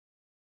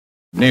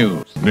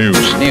News. New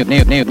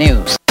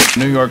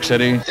York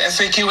City. The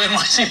FAQ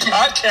NYC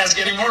podcast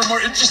getting more and more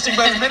interesting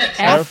by the minute.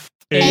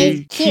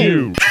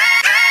 FAQ.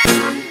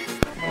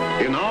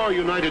 In our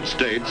United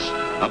States,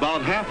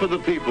 about half of the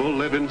people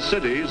live in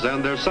cities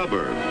and their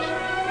suburbs.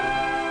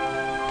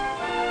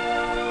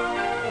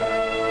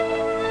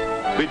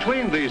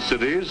 Between these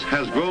cities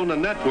has grown a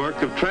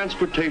network of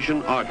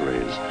transportation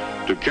arteries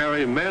to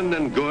carry men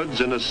and goods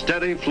in a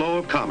steady flow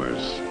of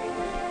commerce.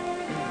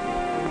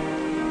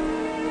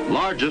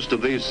 Largest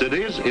of these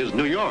cities is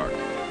New York.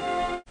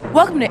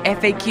 Welcome to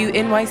FAQ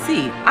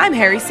NYC. I'm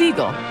Harry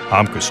Siegel.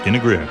 I'm Christina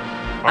Greer.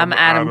 I'm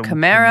Adam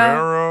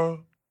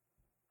Kamara.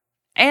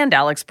 And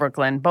Alex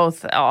Brooklyn,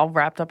 both all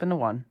wrapped up into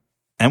one.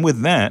 And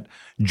with that,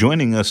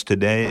 joining us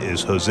today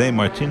is Jose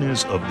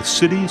Martinez of the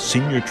City,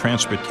 Senior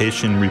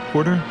Transportation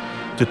Reporter,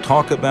 to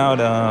talk about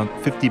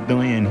 $50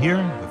 billion here,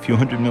 a few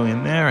 $100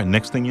 million there, and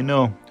next thing you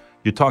know,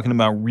 you're talking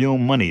about real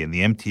money in the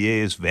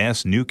MTA's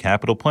vast new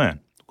capital plan.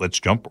 Let's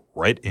jump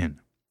right in.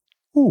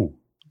 Ooh.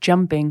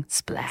 Jumping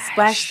splash.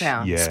 Splash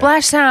sound. Yeah.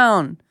 Splash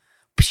sound.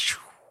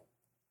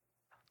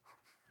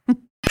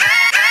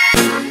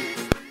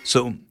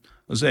 So,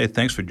 Jose,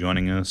 thanks for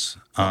joining us.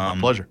 My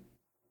pleasure.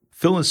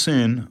 Fill us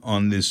in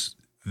on this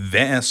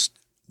vast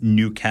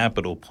new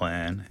capital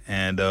plan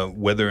and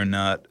whether or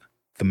not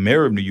the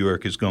mayor of New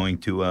York is going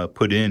to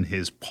put in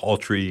his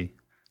paltry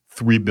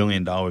 $3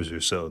 billion or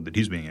so that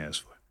he's being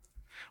asked for.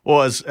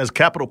 Well, as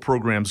capital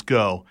programs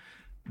go,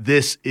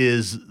 this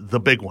is the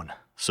big one,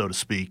 so to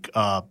speak.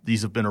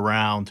 These have been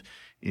around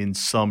in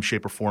some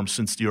shape or form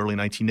since the early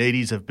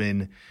 1980s, have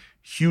been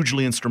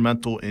hugely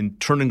instrumental in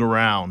turning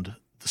around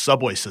the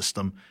subway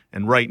system.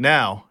 And right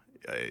now,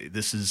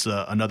 this is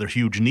another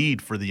huge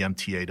need for the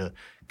MTA to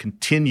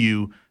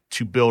continue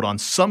to build on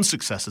some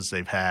successes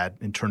they've had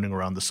in turning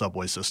around the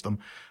subway system.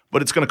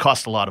 But it's going to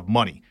cost a lot of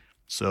money.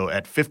 So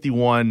at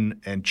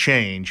 $51 and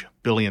change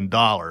billion,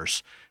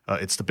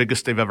 it's the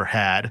biggest they've ever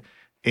had.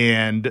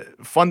 And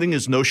funding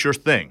is no sure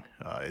thing.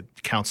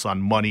 It counts on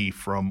money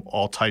from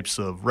all types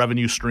of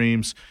revenue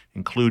streams,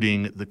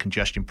 including the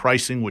congestion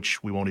pricing,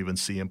 which we won't even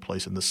see in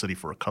place in the city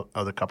for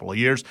another couple of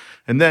years.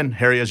 And then,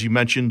 Harry, as you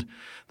mentioned,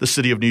 the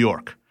city of New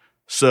York.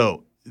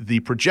 So the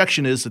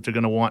projection is that they're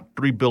going to want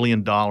 $3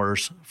 billion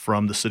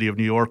from the city of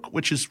New York,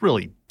 which is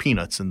really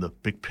peanuts in the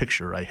big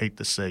picture. I hate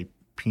to say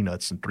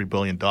peanuts and $3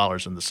 billion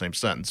in the same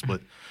sentence,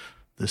 but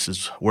this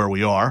is where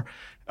we are.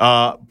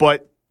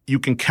 But you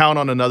can count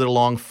on another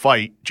long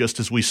fight, just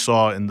as we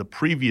saw in the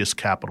previous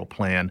capital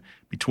plan,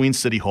 between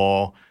City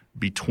Hall,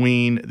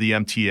 between the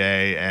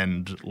MTA,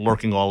 and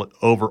lurking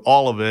over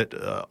all of it,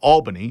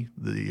 Albany,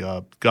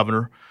 the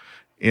governor,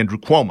 Andrew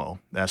Cuomo,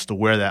 as to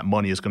where that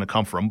money is going to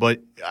come from.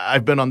 But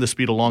I've been on this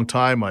beat a long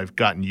time. I've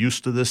gotten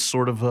used to this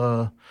sort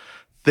of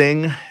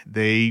thing.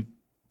 They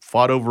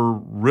fought over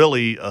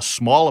really a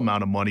small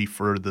amount of money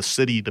for the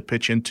city to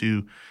pitch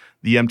into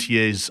the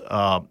MTA's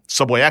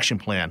subway action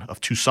plan of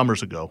 2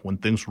 summers ago when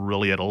things were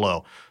really at a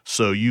low.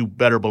 So you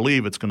better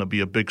believe it's going to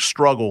be a big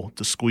struggle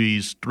to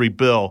squeeze $3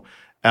 billion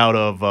out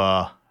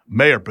of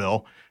Mayor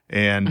Bill.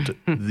 And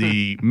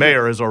the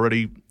mayor has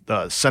already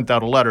sent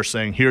out a letter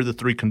saying, here are the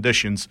 3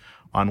 conditions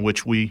on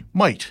which we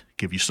might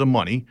give you some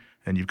money,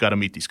 and you've got to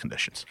meet these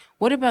conditions.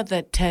 What about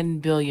that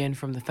 $10 billion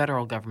from the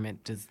federal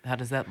government? How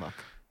does that look?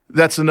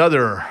 That's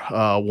another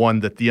one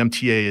that the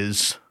MTA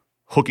is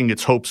hooking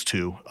its hopes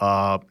to.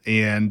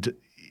 And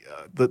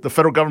the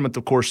federal government,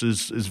 of course,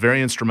 is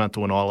very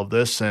instrumental in all of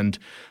this. And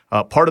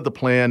part of the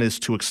plan is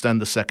to extend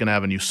the 2nd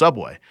Avenue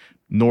subway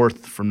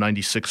north from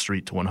 96th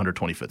Street to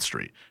 125th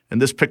Street.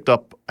 And this picked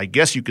up, I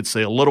guess you could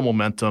say, a little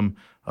momentum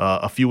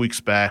a few weeks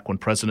back when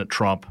President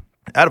Trump,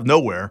 out of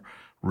nowhere,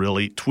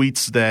 really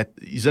tweets that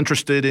he's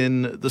interested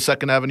in the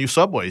 2nd Avenue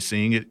subway,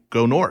 seeing it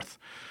go north.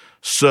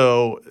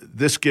 So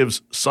this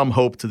gives some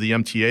hope to the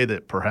MTA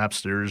that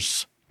perhaps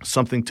there's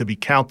something to be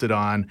counted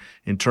on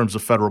in terms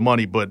of federal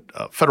money. But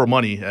federal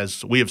money,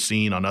 as we have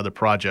seen on other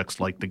projects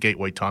like the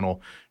Gateway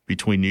Tunnel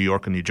between New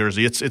York and New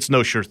Jersey, it's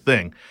no sure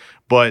thing.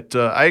 But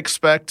I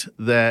expect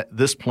that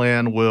this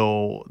plan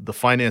the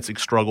financing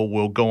struggle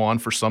will go on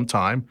for some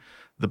time.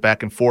 The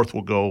back and forth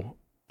will go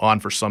on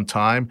for some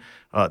time.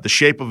 The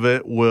shape of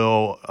it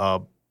will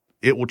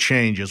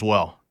change as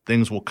well.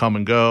 Things will come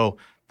and go.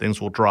 Things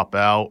will drop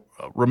out.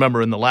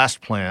 Remember in the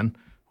last plan,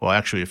 well,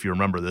 actually, if you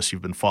remember this,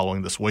 you've been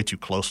following this way too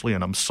closely,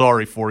 and I'm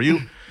sorry for you.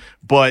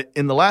 But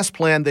in the last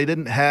plan, they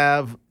didn't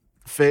have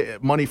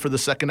money for the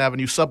 2nd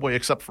Avenue subway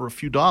except for a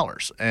few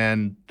dollars.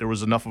 And there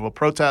was enough of a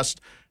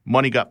protest.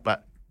 Money got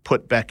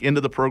put back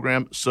into the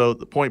program. So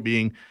the point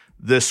being,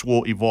 this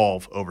will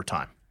evolve over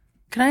time.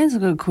 Can I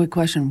ask a quick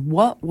question?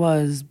 What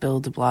was Bill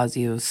de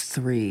Blasio's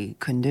 3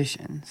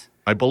 conditions?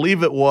 I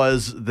believe it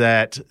was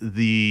that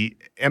the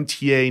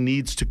MTA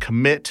needs to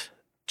commit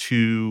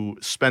to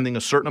spending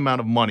a certain amount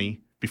of money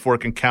before it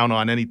can count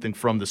on anything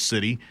from the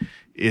city.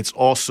 It's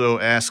also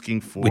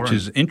asking for – which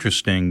is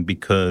interesting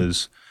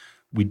because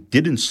we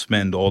didn't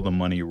spend all the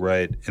money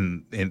right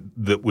and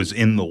that was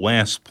in the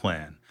last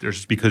plan.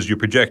 Because you're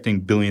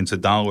projecting billions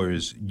of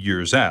dollars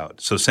years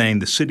out. So saying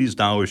the city's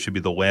dollars should be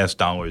the last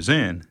dollars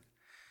in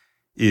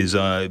is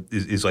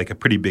like a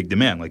pretty big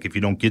demand. Like if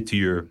you don't get to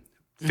your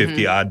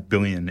 50 odd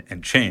billion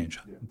and change,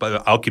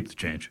 but I'll keep the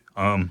change.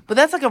 But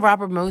that's like a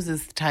Robert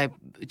Moses type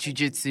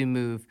jujitsu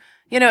move.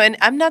 And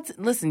I'm not,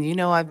 listen,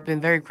 I've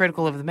been very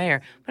critical of the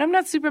mayor, but I'm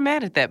not super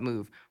mad at that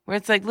move where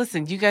it's like,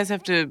 listen, you guys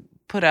have to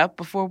put up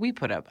before we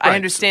put up. Right. I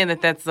understand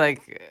that's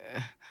like.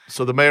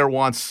 So the mayor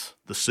wants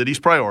the city's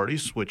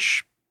priorities,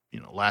 which,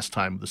 last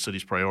time the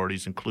city's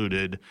priorities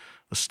included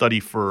a study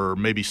for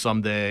maybe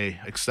someday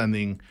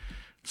extending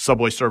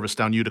subway service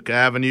down Utica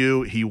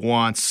Avenue. He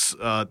wants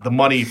the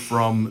money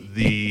from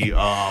the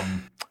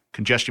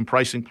congestion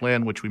pricing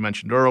plan, which we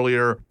mentioned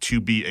earlier, to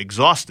be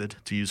exhausted,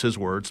 to use his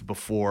words,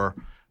 before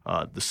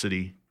the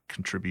city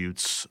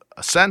contributes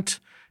a cent.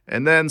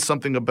 And then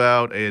something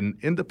about an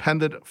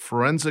independent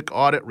forensic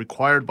audit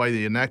required by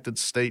the enacted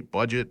state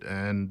budget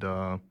and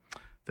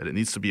that it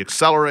needs to be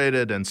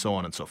accelerated and so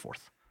on and so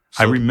forth.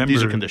 So I remember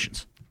these are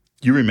conditions.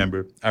 You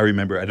remember. I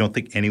remember. I don't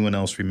think anyone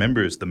else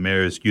remembers the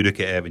mayor's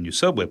Utica Avenue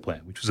subway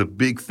plan, which was a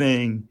big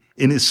thing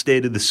in his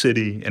state of the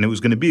city, and it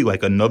was going to be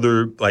like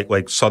another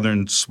like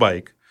Southern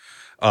Spike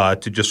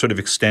to just sort of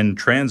extend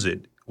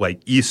transit like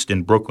east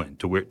in Brooklyn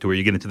to where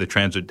you get into the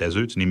transit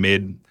deserts. And he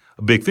made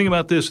a big thing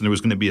about this, and there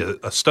was going to be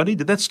a study.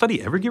 Did that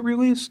study ever get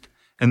released?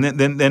 And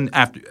then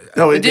after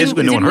didn't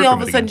we all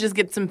of a sudden just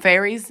get some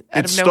ferries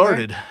out of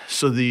nowhere? It started.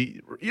 So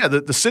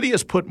the city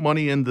has put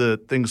money into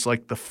things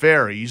like the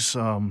ferries,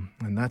 and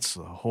that's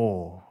a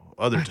whole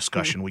other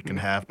discussion we can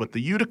have. But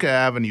the Utica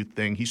Avenue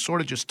thing, he sort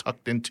of just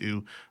tucked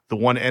into the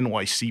One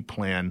NYC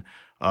plan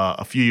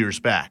a few years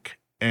back,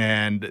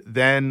 and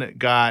then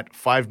got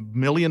 $5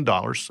 million,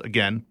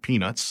 again,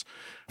 peanuts,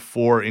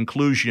 for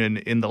inclusion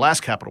in the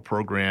last capital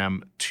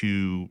program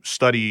to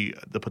study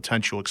the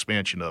potential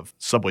expansion of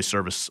subway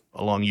service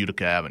along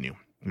Utica Avenue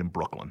in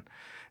Brooklyn.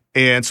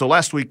 And so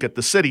last week at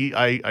the city,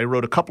 I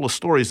wrote a couple of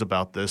stories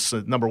about this.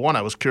 Number one,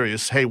 I was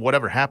curious, hey,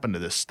 whatever happened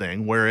to this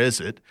thing? Where is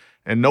it?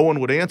 And no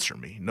one would answer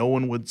me. No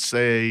one would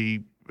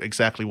say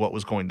exactly what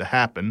was going to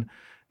happen.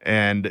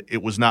 And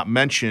it was not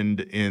mentioned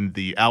in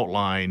the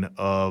outline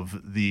of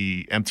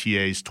the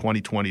MTA's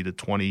 2020 to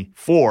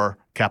 24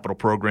 capital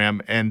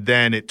program. And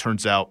then it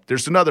turns out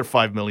there's another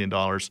 $5 million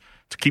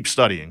to keep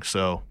studying.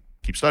 So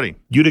keep studying.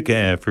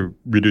 Utica Ave, for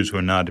readers who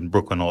are not in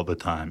Brooklyn all the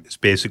time, is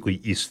basically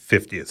East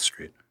 50th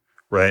Street,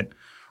 right?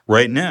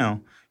 Right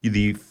now,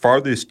 the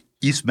farthest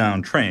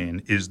eastbound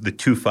train is the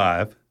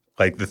 2-5.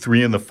 Like the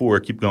 3 and the 4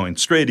 keep going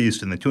straight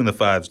east, and the 2 and the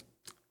 5s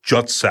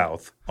juts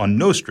south on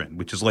Nostrand,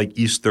 which is like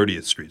East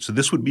 30th Street. So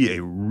this would be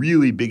a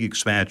really big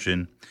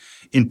expansion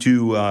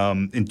into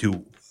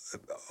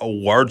a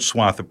large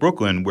swath of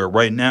Brooklyn where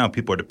right now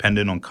people are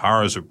dependent on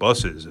cars or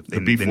buses. If the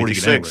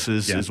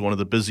B46 is one of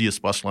the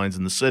busiest bus lines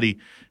in the city,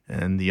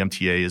 and the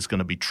MTA is going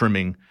to be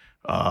trimming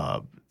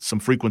some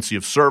frequency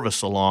of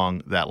service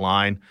along that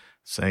line,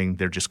 saying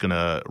they're just going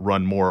to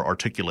run more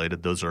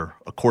articulated. Those are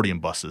accordion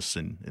buses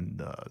in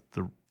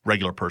the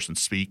regular person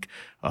speak,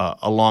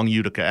 along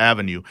Utica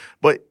Avenue.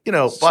 But, bottom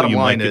line is – you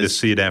might get to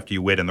see it after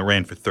you wait in the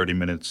rain for 30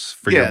 minutes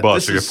for your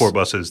bus or your 4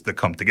 buses that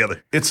come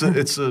together. It's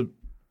a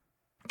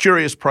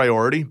curious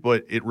priority,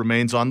 but it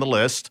remains on the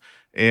list,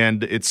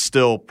 and it's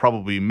still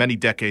probably many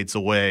decades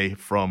away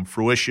from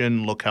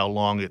fruition. Look how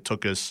long it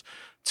took us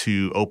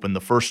to open the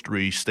first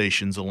 3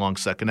 stations along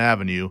 2nd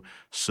Avenue.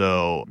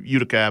 So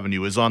Utica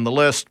Avenue is on the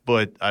list,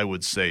 but I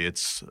would say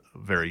it's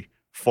very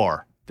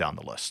far down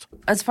the list.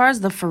 As far as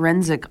the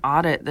forensic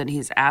audit that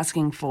he's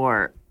asking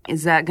for,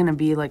 is that going to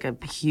be like a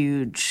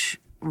huge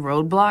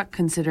roadblock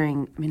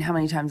considering, how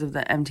many times have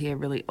the MTA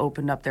really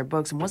opened up their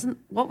books? And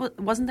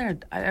wasn't there,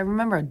 I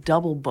remember a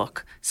double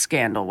book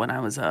scandal when I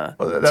was a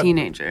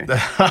teenager.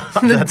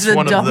 That's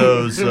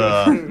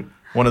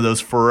one of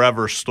those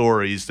forever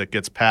stories that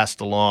gets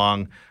passed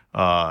along.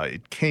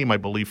 It came, I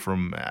believe,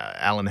 from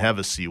Alan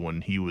Hevesy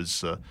when he was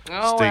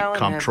state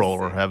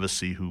comptroller,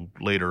 Hevesy, who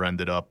later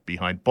ended up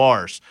behind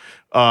bars.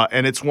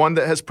 And it's one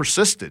that has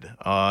persisted.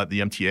 The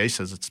MTA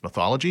says it's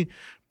mythology.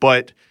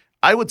 But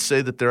I would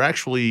say that they're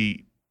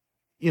actually,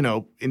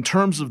 in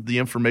terms of the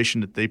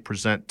information that they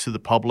present to the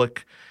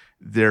public,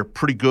 they're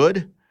pretty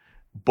good.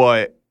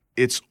 But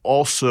it's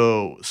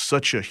also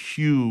such a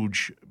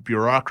huge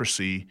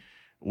bureaucracy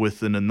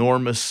with an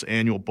enormous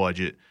annual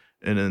budget,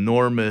 an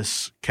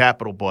enormous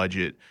capital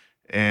budget,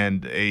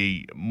 and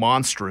a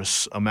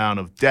monstrous amount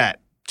of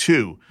debt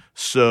too.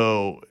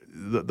 So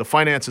the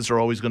finances are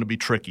always going to be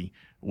tricky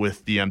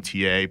with the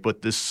MTA.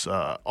 But this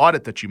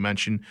audit that you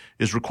mentioned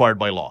is required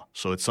by law.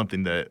 So it's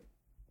something that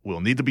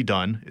will need to be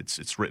done.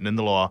 It's written in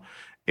the law.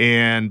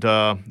 And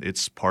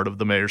it's part of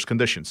the mayor's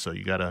conditions. So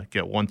you got to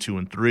get 1, 2,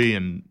 and 3,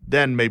 and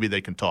then maybe they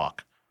can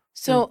talk.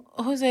 So,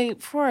 Jose,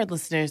 for our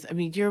listeners,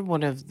 you're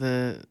one of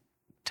the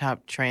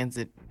top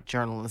transit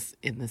journalists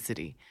in the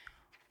city.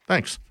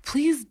 Thanks.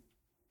 Please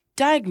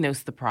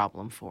diagnose the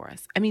problem for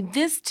us.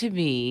 This to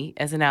me,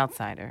 as an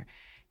outsider,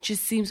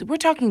 just seems – we're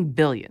talking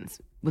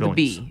billions with a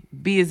B.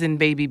 B as in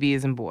baby, B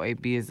as in boy,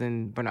 B as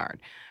in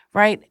Bernard,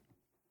 right?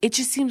 It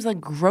just seems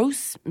like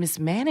gross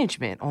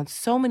mismanagement on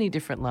so many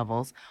different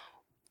levels.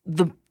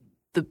 The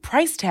the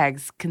price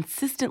tags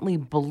consistently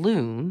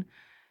balloon.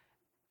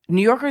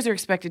 New Yorkers are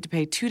expected to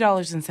pay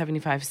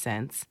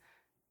 $2.75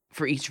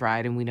 for each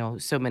ride, and we know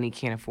so many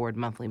can't afford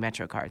monthly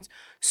Metro cards.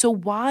 So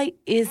why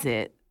is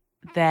it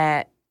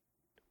that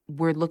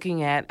we're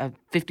looking at a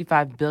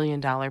 $55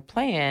 billion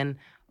plan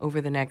over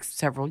the next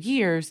several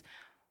years,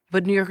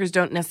 but New Yorkers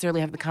don't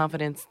necessarily have the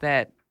confidence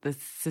that the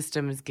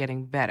system is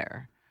getting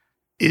better?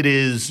 It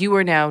is. You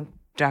are now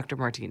Dr.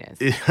 Martinez.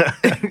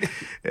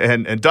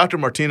 and Dr.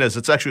 Martinez,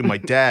 it's actually my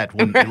dad.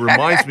 It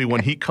reminds me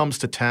when he comes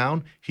to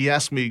town, he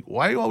asks me,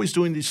 why are you always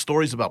doing these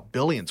stories about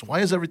billions? Why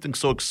is everything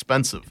so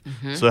expensive?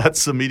 Mm-hmm. So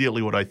that's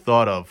immediately what I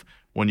thought of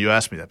when you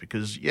asked me that,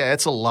 because, yeah,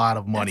 it's a lot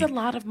of money. It's a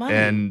lot of money.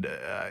 And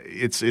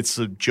it's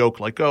a joke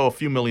like, oh, a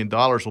few $1 million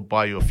will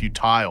buy you a few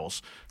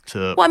tiles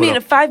to Well, I mean,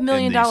 a $5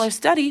 million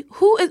study,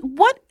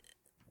 what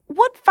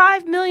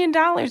 $5 million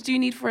do you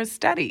need for a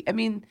study? I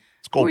mean,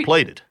 it's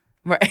gold-plated.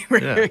 Right.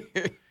 Yeah.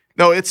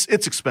 No, it's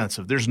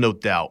expensive. There's no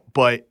doubt.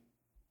 But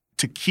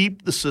to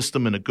keep the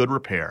system in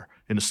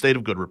a state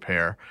of good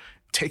repair,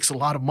 takes a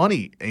lot of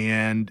money.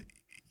 And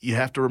you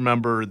have to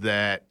remember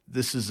that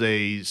this is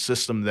a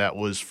system that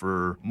was,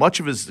 for much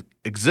of its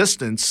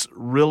existence,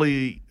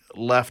 really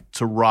left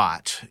to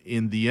rot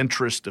in the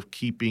interest of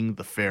keeping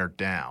the fare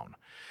down.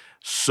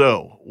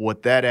 So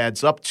what that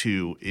adds up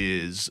to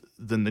is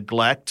the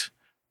neglect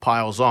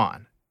piles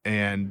on.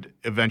 And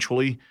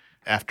eventually,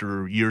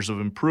 after years of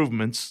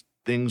improvements,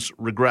 things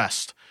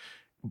regressed.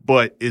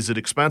 But is it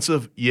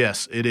expensive?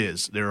 Yes, it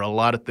is. There are a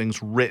lot of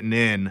things written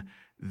in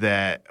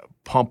that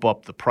pump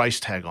up the price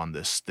tag on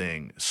this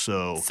thing.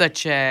 So,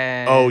 such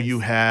as, you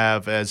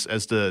have, as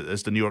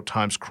the New York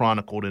Times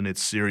chronicled in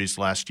its series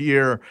last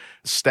year,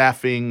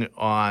 staffing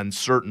on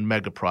certain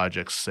mega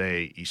projects,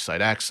 say East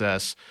Side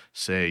Access,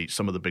 say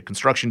some of the big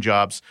construction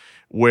jobs,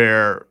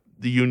 where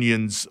the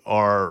unions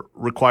are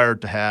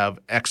required to have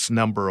X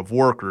number of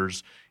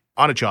workers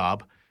on a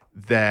job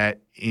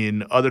that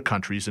in other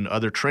countries and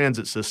other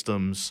transit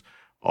systems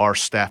are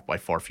staffed by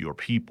far fewer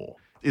people.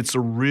 It's a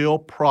real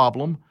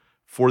problem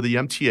for the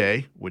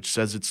MTA, which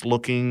says it's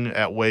looking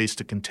at ways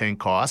to contain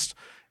costs.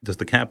 Does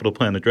the capital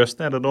plan address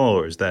that at all,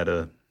 or is that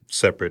a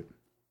separate?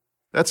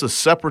 That's a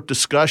separate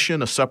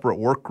discussion, a separate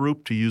work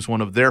group, to use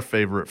one of their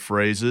favorite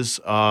phrases.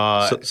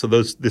 So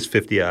this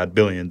 $50-odd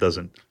billion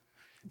doesn't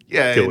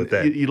deal with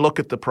that. You look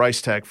at the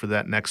price tag for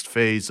that next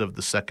phase of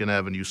the Second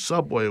Avenue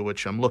subway,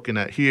 which I'm looking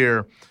at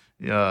here.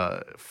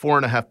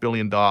 $4.5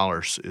 billion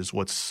is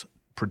what's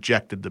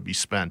projected to be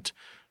spent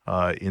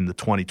in the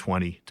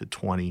 2020 to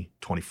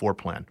 2024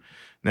 plan.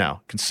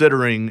 Now,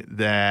 considering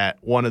that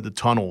one of the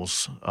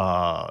tunnels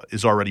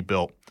is already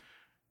built,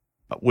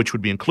 which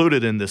would be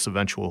included in this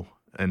eventual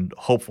and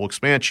hopeful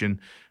expansion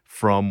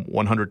from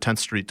 110th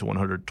Street to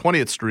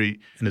 120th Street.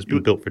 And it's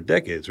been built for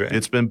decades, right?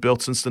 It's been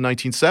built since the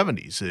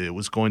 1970s. It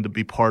was going to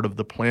be part of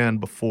the plan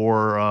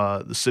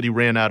before the city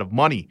ran out of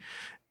money.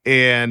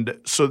 And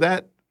so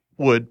that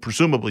would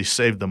presumably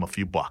save them a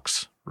few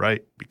bucks,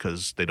 right?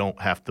 Because they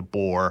don't have to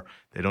bore,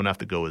 they don't have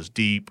to go as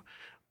deep.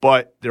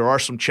 But there are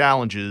some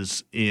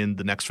challenges in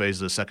the next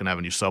phase of the Second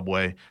Avenue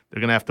subway. They're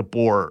going to have to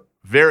bore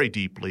very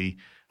deeply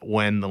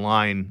when the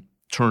line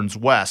turns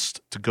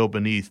west to go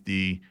beneath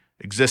the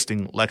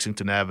existing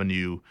Lexington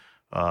Avenue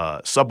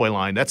subway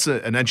line. That's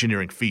an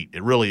engineering feat.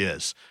 It really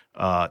is.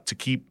 To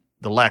keep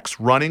the Lex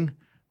running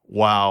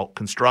while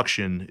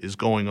construction is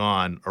going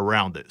on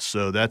around it.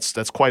 So that's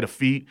quite a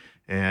feat.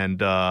 And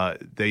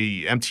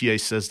the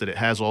MTA says that it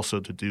has also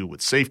to do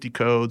with safety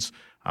codes.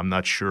 I'm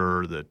not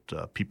sure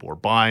that people are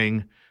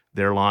buying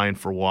their line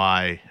for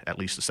why at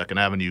least the Second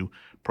Avenue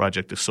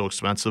project is so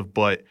expensive.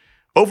 But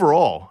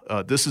overall,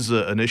 this is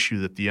an issue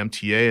that the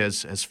MTA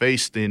has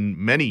faced in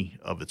many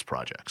of its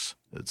projects.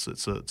 It's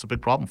a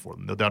big problem for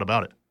them, no doubt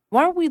about it.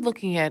 Why are we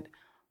looking at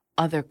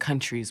other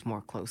countries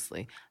more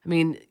closely? I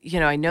mean,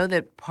 I know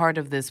that part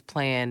of this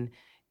plan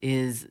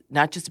is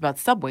not just about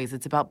subways,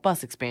 it's about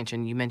bus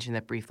expansion. You mentioned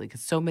that briefly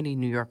because so many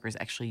New Yorkers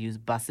actually use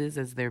buses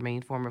as their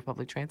main form of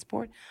public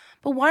transport.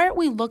 But why aren't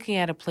we looking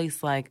at a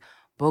place like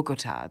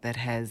Bogota that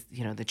has,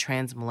 the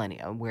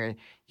Transmilenio where,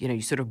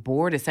 you sort of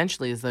board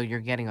essentially as though you're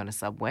getting on a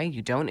subway.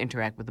 You don't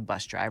interact with the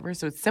bus driver.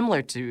 So it's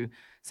similar to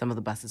some of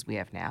the buses we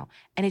have now.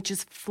 And it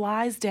just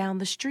flies down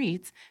the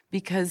streets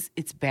because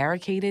it's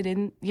barricaded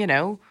in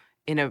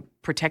a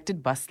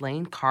protected bus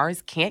lane.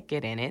 Cars can't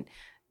get in it.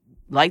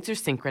 Lights are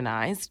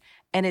synchronized.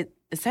 And it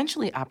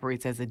essentially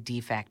operates as a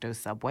de facto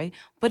subway,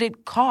 but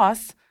it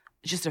costs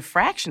just a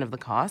fraction of the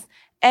cost.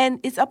 And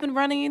it's up and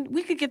running, and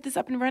we could get this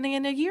up and running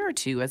in a year or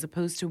two as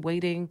opposed to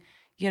waiting,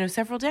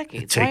 several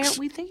decades. Why aren't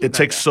we thinking about it? It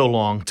takes so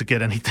long to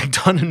get anything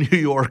done in New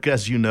York,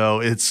 as you know.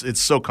 It's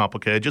so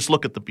complicated. Just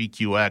look at the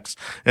BQX.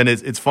 And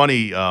it's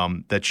funny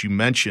that you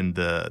mentioned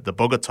the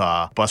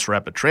Bogota bus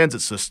rapid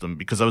transit system,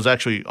 because I was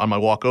actually, on my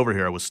walk over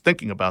here, I was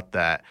thinking about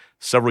that.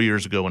 Several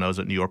years ago when I was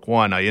at New York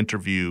One, I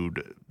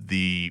interviewed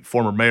the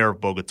former mayor of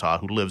Bogota,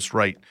 who lives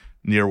right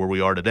near where we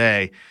are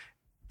today,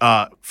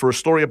 for a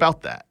story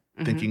about that,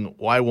 thinking,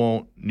 why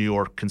won't New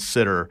York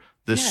consider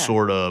this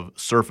sort of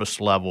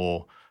surface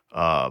level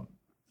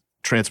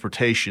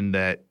transportation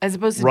that as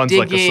opposed to runs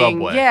digging, like a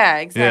subway. Yeah,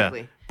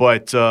 exactly. Yeah.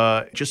 But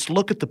just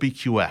look at the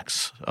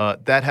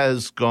BQX. That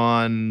has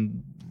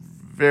gone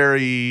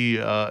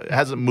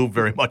hasn't moved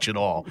very much at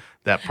all,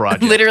 that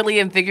project. Literally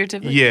and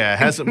figuratively? Yeah, it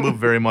hasn't moved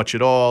very much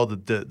at all.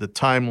 The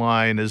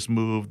timeline has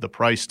moved. The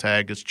price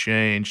tag has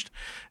changed.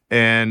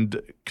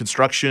 And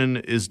construction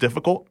is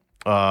difficult.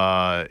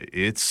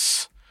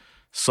 It's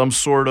some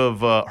sort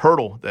of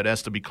hurdle that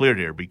has to be cleared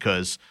here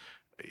because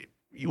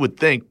you would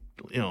think,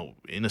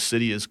 in a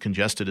city as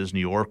congested as New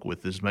York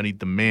with as many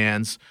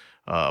demands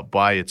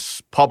by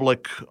its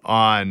public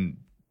on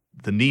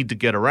the need to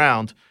get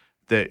around,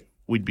 that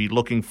we'd be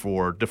looking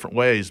for different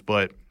ways.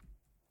 But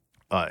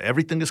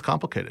everything is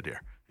complicated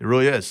here. It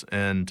really is.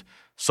 And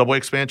subway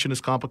expansion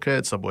is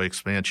complicated. Subway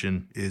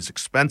expansion is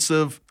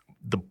expensive.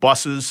 The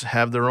buses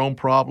have their own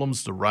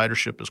problems. The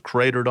ridership is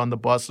cratered on the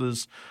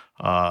buses.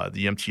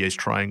 The MTA is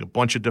trying a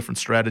bunch of different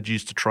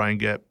strategies to try and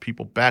get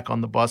people back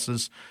on the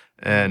buses.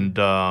 And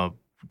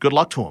good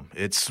luck to them.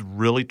 It's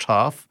really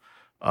tough.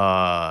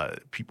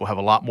 People have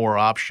a lot more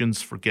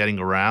options for getting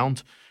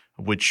around,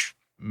 which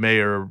may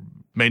or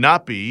may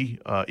not be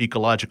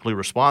ecologically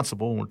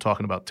responsible when we're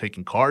talking about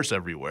taking cars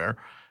everywhere.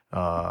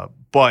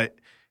 But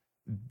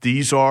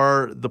these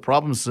are the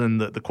problems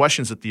and the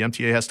questions that the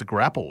MTA has to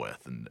grapple with.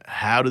 And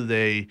how do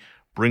they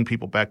bring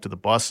people back to the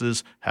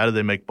buses? How do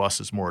they make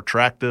buses more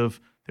attractive?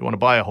 They want to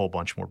buy a whole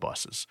bunch more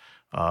buses.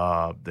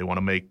 They want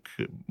to make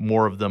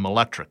more of them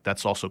electric.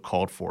 That's also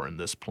called for in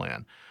this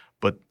plan.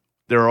 But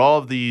there are all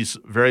of these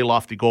very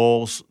lofty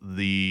goals.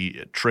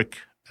 The trick,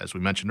 as we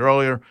mentioned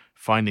earlier,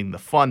 finding the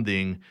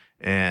funding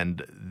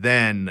and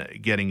then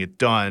getting it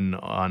done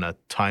on a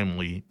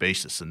timely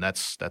basis. And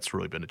that's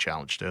really been a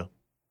challenge too.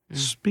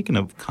 Speaking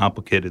of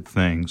complicated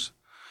things,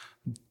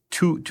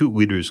 two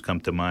leaders come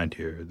to mind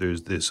here.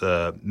 There's this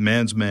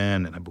man's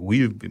man, and I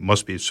believe it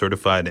must be a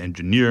certified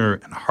engineer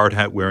and a hard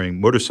hat wearing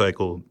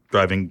motorcycle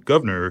driving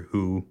governor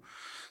who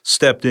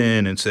stepped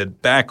in and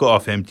said, back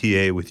off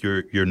MTA with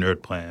your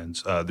nerd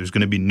plans. There's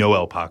going to be no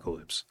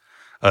apocalypse.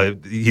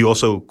 He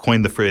also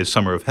coined the phrase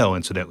summer of hell,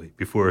 incidentally,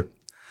 before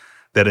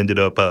that ended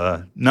up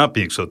not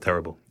being so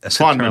terrible. As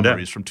fond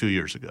memories from 2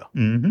 years ago.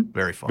 Mm-hmm.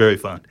 Very fond. Very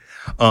fond.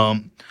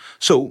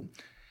 So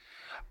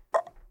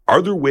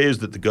are there ways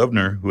that the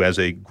governor, who has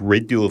a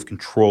great deal of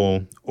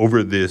control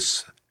over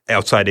this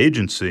outside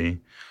agency,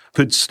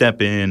 could step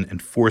in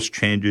and force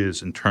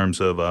changes in terms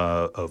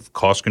of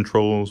cost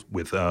controls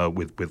with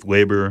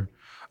labor,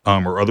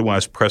 or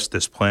otherwise press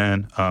this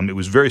plan? It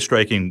was very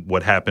striking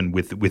what happened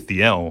with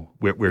the L,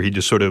 where he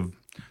just sort of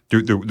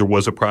there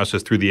was a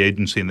process through the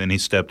agency, and then he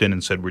stepped in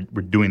and said,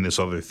 "We're doing this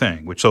other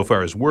thing," which so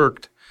far has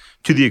worked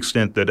to the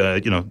extent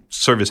that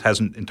service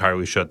hasn't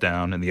entirely shut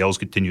down, and the L's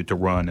continue to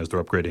run as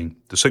they're upgrading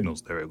the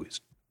signals there at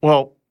least.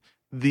 Well,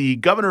 the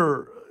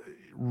governor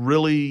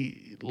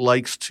really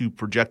likes to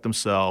project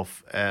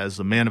himself as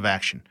a man of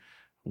action.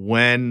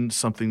 When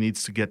something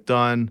needs to get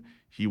done,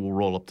 he will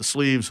roll up the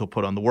sleeves. He'll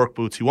put on the work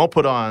boots. He won't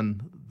put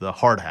on the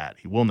hard hat.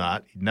 He will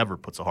not. He never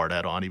puts a hard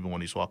hat on, even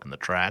when he's walking the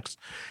tracks.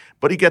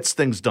 But he gets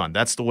things done.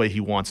 That's the way he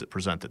wants it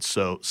presented.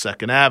 So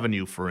 2nd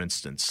Avenue, for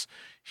instance,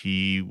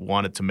 he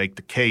wanted to make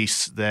the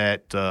case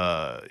that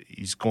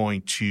he's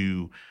going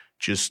to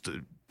just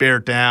bear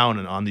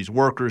down on these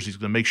workers. He's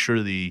going to make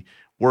sure the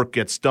work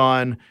gets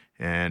done,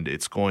 and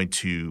it's going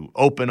to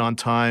open on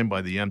time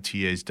by the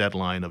MTA's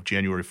deadline of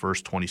January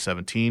 1st,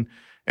 2017.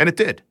 And it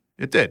did.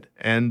 It did.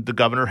 And the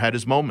governor had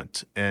his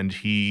moment, and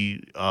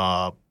he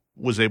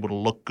was able to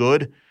look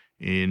good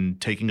in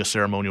taking a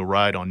ceremonial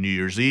ride on New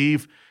Year's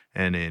Eve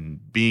and in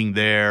being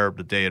there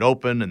the day it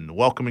opened and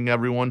welcoming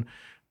everyone.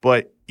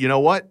 But you know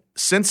what?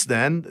 Since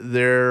then,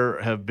 there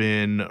have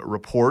been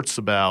reports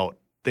about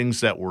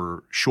things that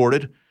were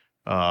shorted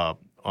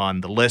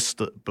on the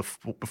list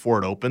before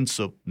it opened.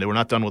 So they were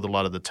not done with a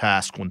lot of the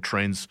tasks when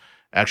trains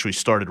actually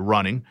started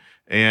running.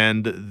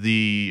 And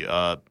the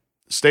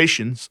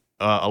stations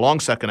along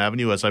 2nd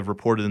Avenue, as I've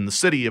reported in the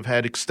city, have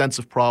had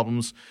extensive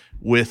problems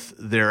with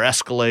their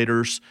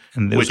escalators,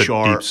 which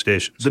are deep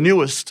stations. The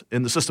newest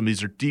in the system.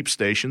 These are deep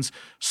stations.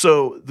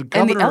 So the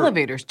governor, and the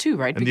elevators too,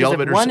 right? Because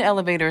if one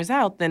elevator is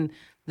out, then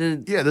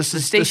the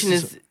station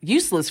is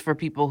useless for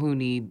people who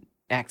need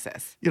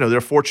access.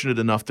 They're fortunate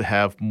enough to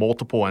have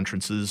multiple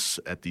entrances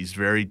at these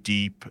very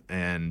deep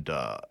and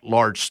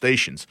large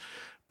stations.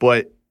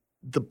 But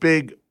the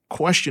big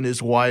question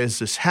is, why is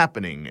this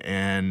happening?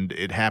 And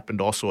it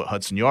happened also at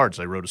Hudson Yards.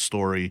 I wrote a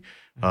story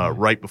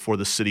right before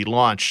the city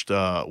launched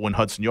when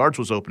Hudson Yards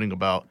was opening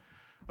about,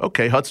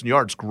 okay, Hudson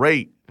Yards,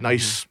 great,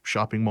 nice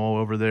shopping mall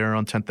over there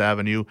on 10th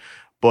Avenue,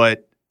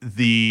 but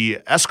the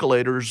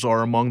escalators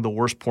are among the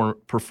worst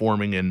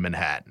performing in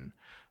Manhattan.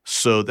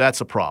 So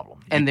that's a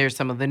problem. And they're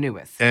some of the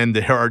newest. And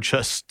there are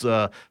just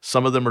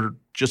some of them are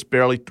just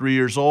barely 3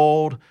 years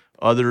old.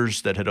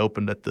 Others that had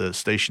opened at the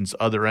station's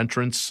other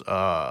entrance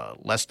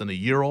less than a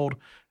year old.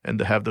 And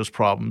to have those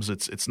problems,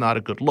 it's not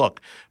a good look.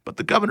 But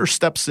the governor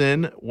steps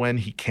in when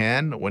he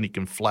can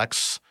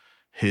flex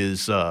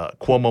his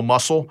Cuomo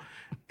muscle.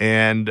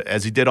 And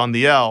as he did on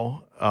the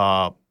L,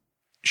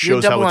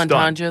 shows Your how it's done.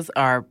 double entendres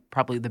are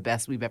probably the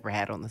best we've ever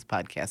had on this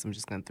podcast. I'm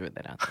just going to throw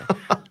that out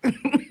there.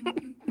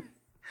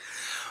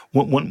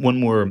 One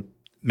more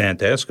man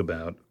to ask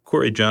about,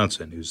 Corey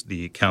Johnson, who's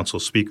the council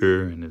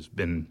speaker and has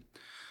been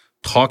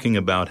talking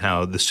about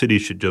how the city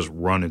should just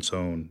run its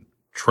own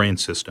train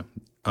system.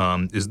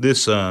 Is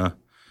this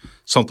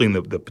something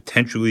that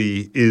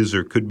potentially is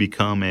or could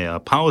become a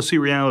policy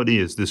reality?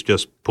 Is this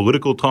just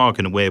political talk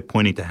and a way of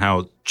pointing to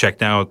how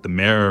checked out the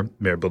Mayor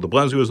Bill de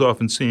Blasio is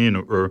often seen,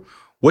 or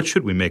what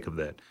should we make of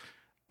that?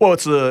 Well,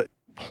 it's a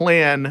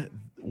plan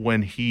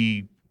when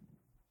he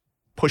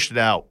pushed it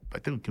out, I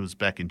think it was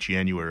back in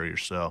January or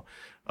so,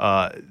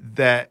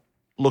 that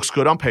looks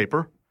good on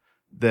paper,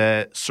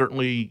 that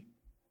certainly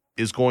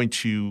is going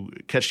to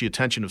catch the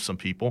attention of some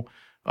people.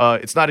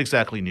 It's not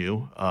exactly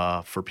new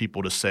for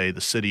people to say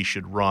the city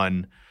should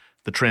run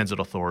the transit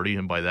authority,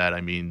 and by that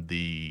I mean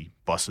the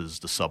buses,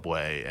 the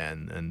subway,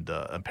 and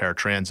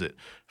paratransit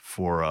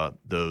for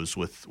those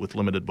with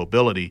limited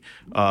mobility.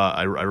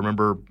 I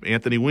remember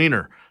Anthony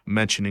Weiner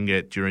mentioning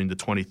it during the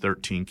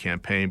 2013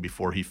 campaign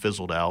before he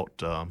fizzled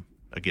out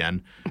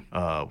again,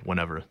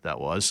 whenever that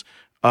was.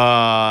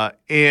 So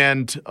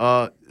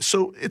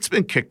it's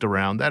been kicked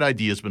around. That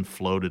idea has been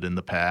floated in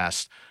the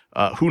past.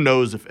 Who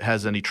knows if it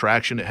has any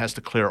traction? It has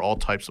to clear all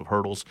types of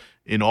hurdles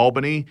in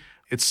Albany.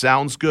 It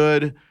sounds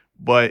good,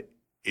 but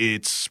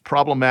it's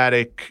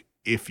problematic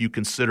if you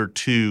consider,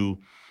 too,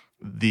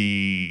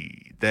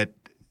 that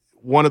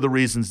one of the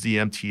reasons the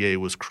MTA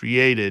was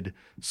created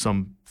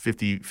some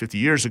 50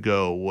 years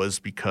ago was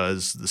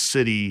because the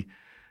city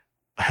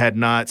had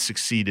not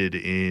succeeded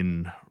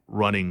in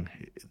running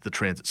the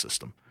transit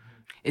system.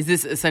 Is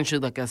this essentially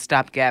like a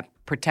stopgap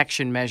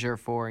protection measure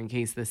for in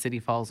case the city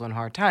falls on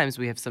hard times?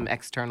 We have some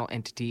external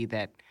entity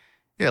that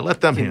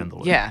let them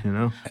handle it. Yeah. You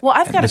know? Well,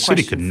 I've got a question.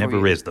 The city could never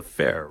raise the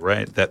fare,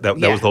 right? That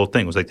was the whole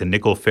thing. It was like the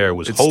nickel fare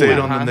was It holy. stayed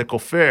on the nickel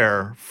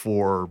fare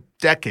for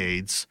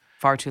decades.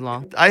 Far too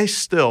long. I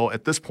still,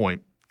 at this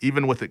point,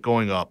 even with it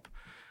going up,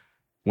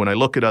 when I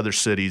look at other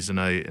cities and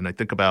I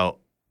think about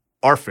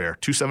our fare,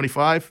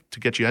 $2.75 to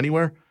get you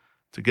anywhere,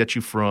 to get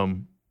you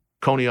from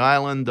Coney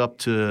Island up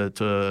to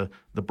the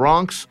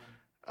Bronx,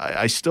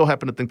 I still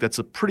happen to think that's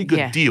a pretty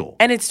good deal.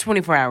 And it's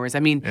 24 hours. I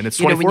mean, and it's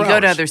when you go to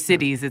hours. other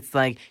cities, it's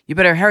like, you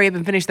better hurry up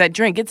and finish that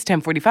drink. It's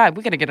 10:45.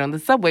 We got to get on the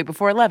subway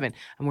before 11.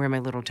 I'm wearing my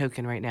little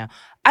token right now.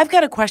 I've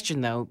got a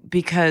question, though,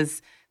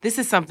 because this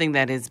is something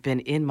that has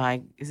been in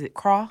my, is it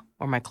craw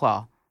or my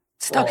claw?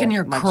 Stuck in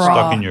your craw.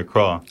 Stuck in your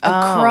craw.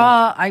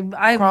 Craw.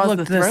 I've Craw's looked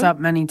the this throat? up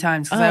many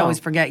times because I always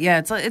forget. Yeah,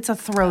 it's a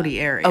throaty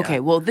area. Okay,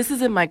 well, this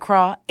is in my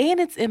craw and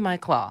it's in my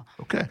claw.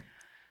 Okay.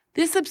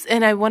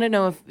 And I want to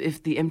know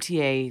if the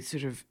MTA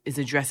sort of is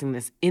addressing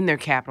this in their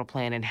capital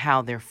plan and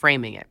how they're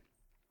framing it.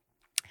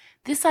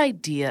 This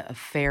idea of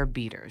fare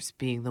beaters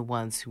being the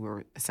ones who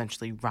are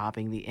essentially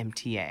robbing the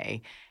MTA,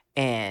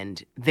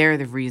 and they're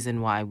the reason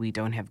why we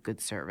don't have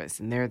good service,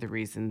 and they're the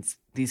reasons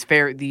these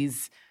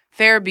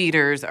fare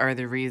beaters are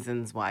the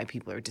reasons why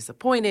people are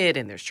disappointed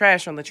and there's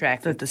trash on the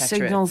tracks, That the et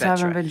cetera, signals et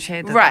cetera. haven't been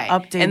changed, that right.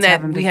 the updates and that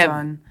haven't we been have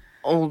done.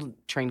 Old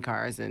train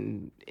cars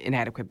and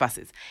inadequate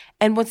buses.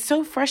 And what's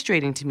so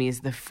frustrating to me is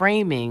the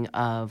framing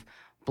of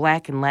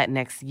Black and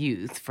Latinx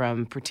youth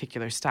from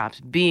particular stops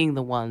being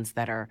the ones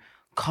that are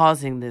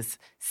causing this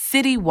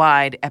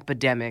citywide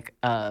epidemic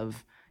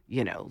of,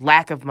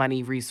 lack of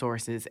money,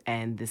 resources,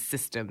 and this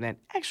system that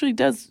actually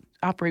does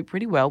operate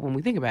pretty well when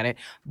we think about it.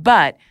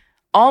 But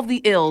all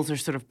the ills are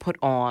sort of put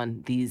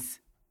on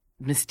these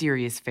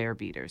mysterious fare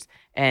beaters.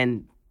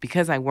 And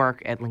because I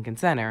work at Lincoln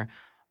Center,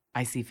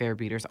 I see fare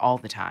beaters all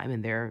the time,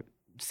 and they're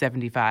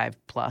 75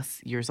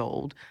 plus years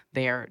old.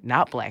 They're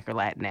not Black or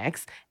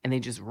Latinx, and they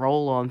just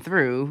roll on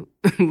through,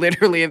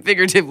 literally and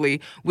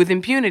figuratively, with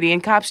impunity,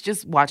 and cops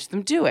just watch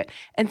them do it.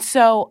 And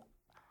so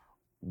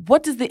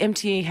what does the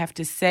MTA have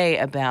to say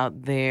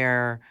about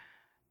their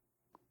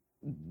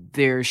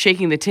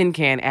shaking the tin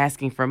can,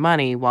 asking for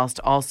money,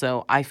 whilst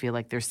also I feel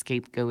like they're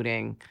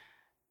scapegoating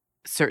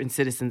certain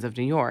citizens of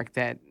New York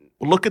that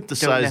look at the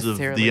size of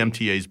the necessarily-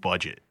 MTA's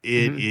budget.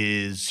 It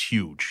is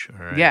huge.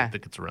 All right? Yeah. I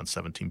think it's around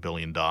 $17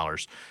 billion.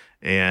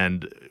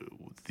 And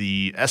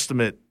the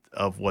estimate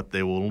of what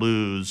they will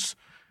lose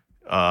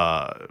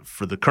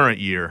for the current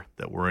year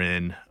that we're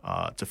in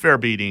to fare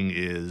beating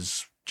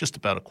is just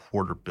about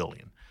 $250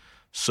 million.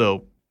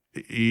 So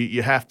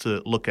you have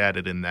to look at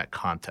it in that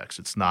context.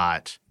 It's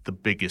not the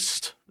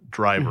biggest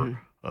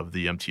driver of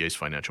the MTA's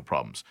financial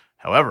problems.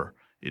 However,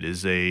 it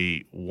is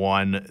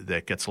one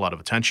that gets a lot of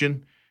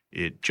attention.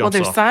 It jumps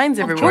there's off. signs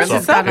Of everywhere. course, on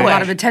it's the gotten a subway.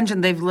 lot of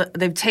attention.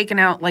 They've taken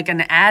out like an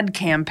ad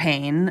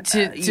campaign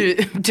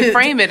to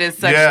frame it as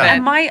such Yeah. that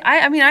And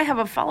I have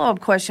a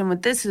follow-up question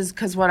with this is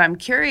because what I'm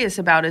curious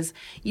about is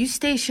you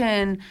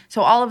station,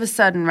 so all of a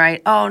sudden,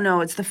 right, oh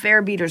no, it's the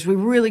fare beaters. We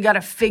really got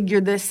to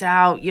figure this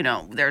out.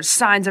 There's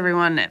signs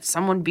everyone, if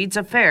someone beats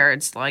a fare,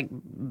 it's like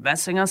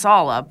messing us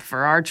all up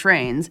for our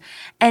trains.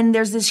 And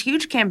there's this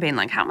huge campaign,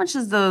 like how much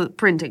does the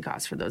printing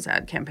cost for those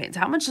ad campaigns?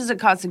 How much does it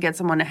cost to get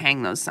someone to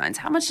hang those signs?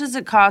 How much does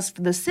it cost cost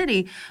for the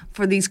city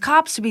for these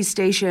cops to be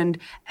stationed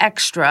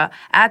extra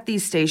at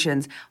these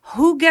stations.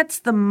 Who gets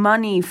the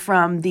money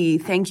from the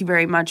thank you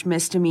very much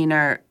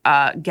misdemeanor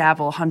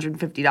gavel,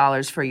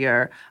 $150 for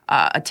your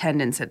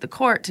attendance at the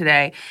court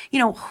today?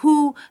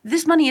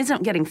 This money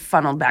isn't getting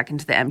funneled back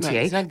into the MTA. Right,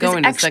 it's not this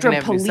going to extra Second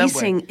Avenue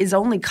policing subway. is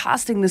only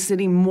costing the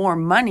city more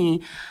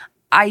money.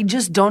 I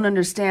just don't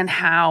understand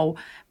how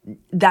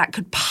that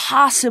could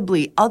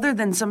possibly, other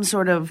than some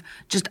sort of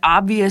just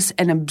obvious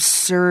and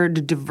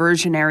absurd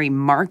diversionary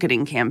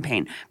marketing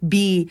campaign,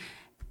 be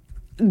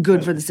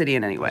good for the city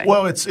in any way.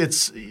 Well,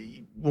 it's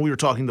when we were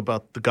talking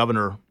about the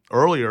governor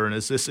earlier, and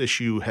as this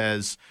issue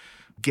has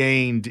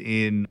gained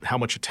in how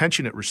much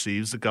attention it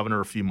receives, the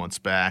governor a few months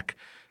back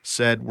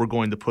said we're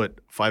going to put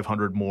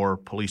 500 more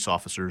police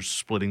officers,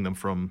 splitting them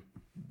from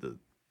the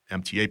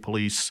MTA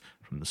police,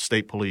 from the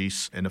state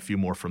police, and a few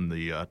more from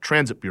the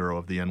Transit Bureau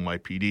of the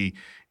NYPD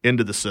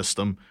into the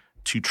system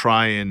to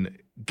try and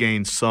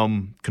gain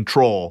some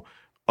control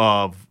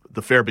of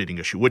the fare beating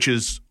issue, which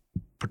is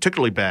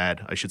particularly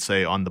bad, I should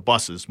say, on the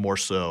buses more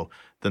so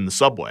than the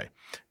subway.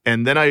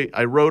 And then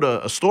I wrote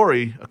a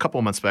story a couple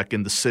of months back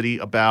in the city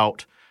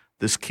about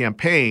this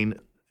campaign.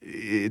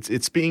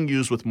 It's being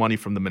used with money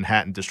from the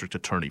Manhattan District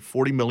Attorney,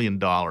 $40 million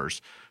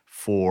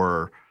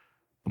for,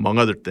 among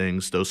other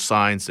things, those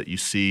signs that you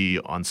see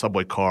on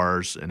subway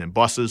cars and in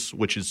buses,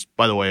 which is,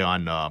 by the way,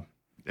 on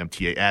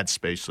MTA ad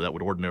space, so that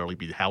would ordinarily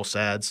be house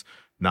ads,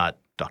 not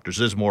Dr.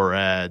 Zizmore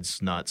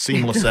ads, not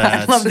Seamless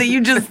ads. I love that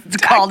you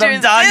just called him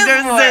Dr.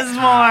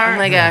 Zizmore. Oh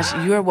my gosh,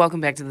 you are welcome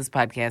back to this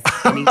podcast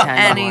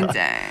anytime.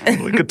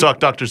 Anytime. We could talk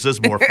Dr.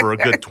 Zizmore for a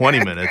good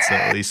 20 minutes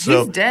at least.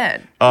 So, He's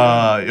dead.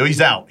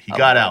 He's out. He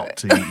got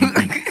out.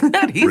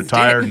 He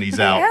retired and he's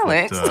out.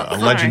 Alex, But, a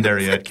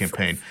legendary ad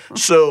campaign.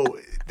 So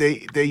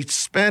they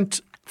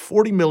spent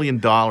 $40 million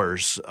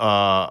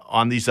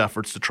on these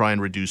efforts to try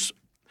and reduce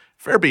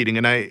fare beating.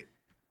 And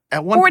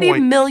at one point,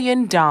 $40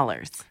 million.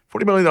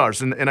 $40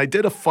 million. And I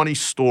did a funny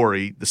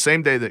story the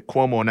same day that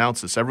Cuomo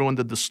announced this. Everyone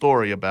did the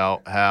story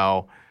about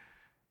how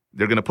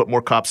they're going to put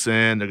more cops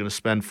in, they're going to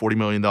spend $40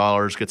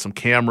 million, get some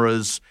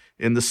cameras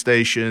in the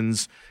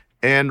stations,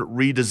 and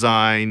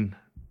redesign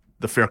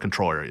the fare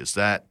control areas.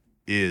 That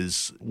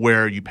is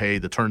where you pay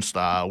the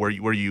turnstile, where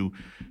you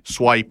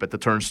swipe at the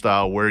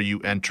turnstile, where you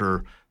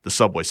enter the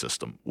subway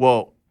system.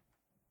 Well,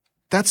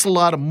 that's a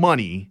lot of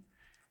money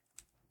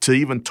to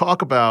even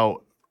talk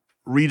about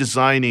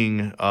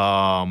redesigning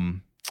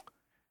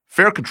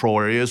fare control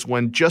areas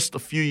when just a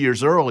few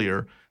years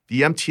earlier,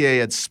 the MTA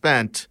had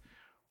spent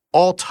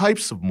all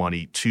types of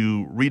money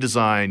to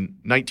redesign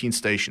 19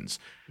 stations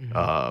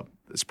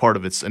as part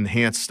of its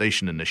enhanced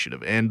station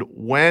initiative. And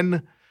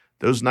when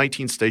those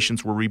 19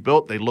 stations were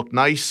rebuilt, they looked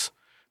nice.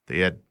 They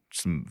had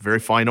some very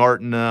fine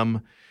art in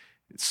them,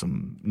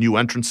 some new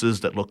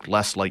entrances that looked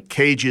less like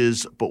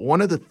cages. But one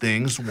of the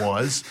things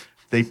was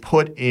they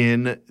put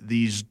in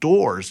these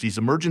doors, these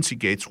emergency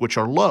gates, which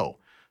are low.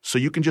 So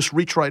you can just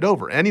reach right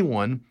over.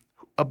 Anyone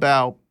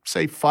about,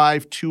 say,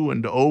 5'2"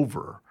 and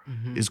over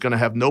is going to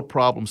have no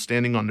problem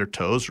standing on their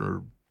toes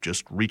or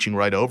just reaching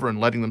right over and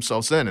letting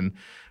themselves in. And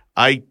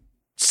I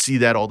see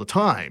that all the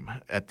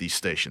time at these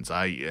stations.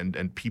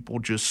 And people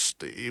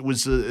just – it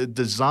was a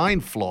design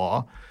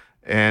flaw.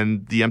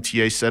 And the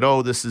MTA said,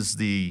 oh, this is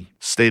the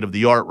state of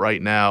the art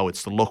right now.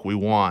 It's the look we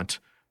want.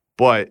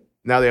 But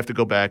now they have to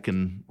go back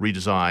and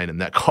redesign, and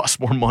that costs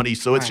more money.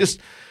 So it's just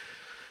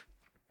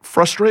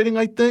frustrating,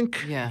 I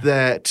think,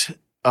 that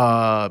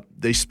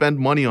they spend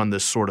money on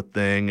this sort of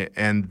thing,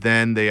 and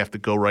then they have to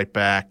go right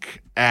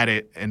back at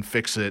it and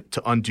fix it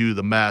to undo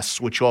the mess,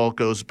 which all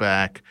goes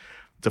back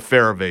to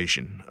fare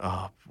evasion.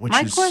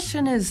 My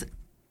question is,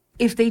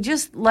 if they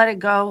just let it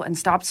go and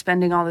stop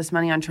spending all this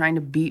money on trying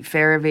to beat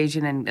fare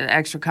evasion and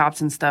extra cops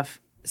and stuff,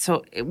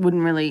 so it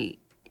wouldn't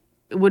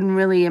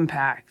really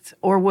impact,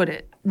 or would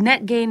it?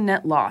 Net gain,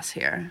 net loss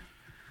here.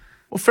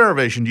 Well, fare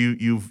evasion,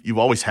 you've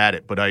always had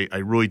it, but I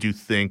really do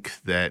think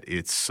that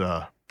it's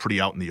pretty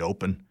out in the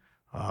open.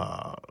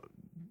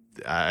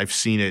 I've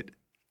seen it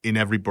in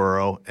every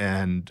borough,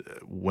 and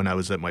when I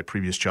was at my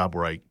previous job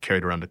where I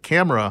carried around a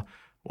camera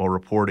while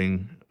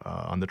reporting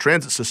on the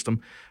transit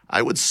system,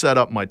 I would set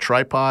up my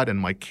tripod and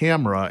my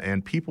camera,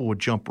 and people would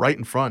jump right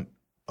in front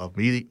of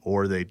me,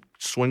 or they'd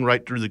swing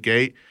right through the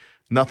gate.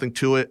 Nothing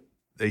to it.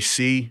 They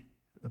see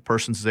the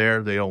person's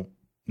there. They don't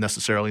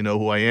necessarily know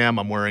who I am.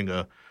 I'm wearing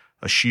a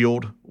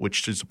shield,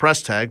 which is a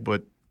press tag,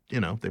 but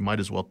they might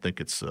as well think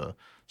it's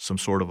some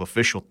sort of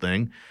official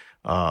thing,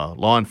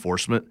 law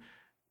enforcement,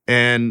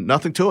 and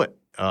nothing to it.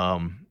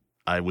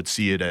 I would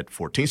see it at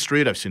 14th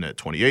Street. I've seen it at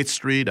 28th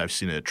Street. I've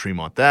seen it at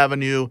Tremont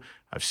Avenue.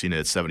 I've seen it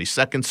at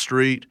 72nd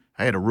Street.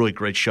 I had a really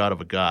great shot of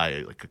a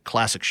guy, like a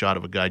classic shot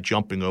of a guy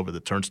jumping over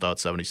the turnstile at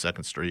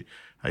 72nd Street.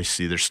 I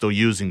see they're still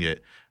using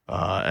it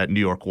at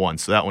New York 1.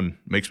 So that one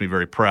makes me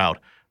very proud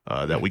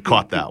that we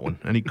caught that one.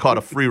 And he caught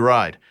a free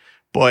ride.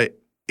 But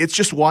it's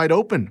just wide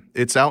open.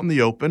 It's out in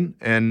the open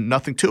and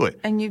nothing to it.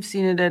 And you've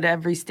seen it at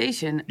every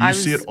station. You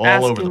see it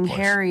all over the place. I was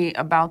asking Harry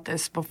about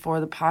this before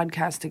the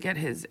podcast to get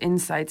his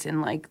insights in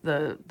like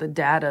the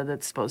data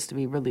that's supposed to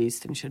be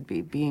released and should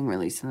be being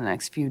released in the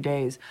next few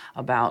days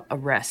about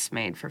arrests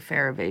made for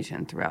fare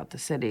evasion throughout the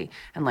city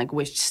and like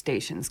which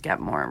stations get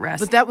more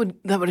arrests. But that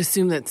would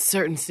assume that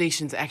certain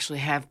stations actually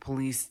have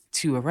police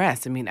to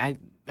arrest. I mean,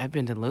 I've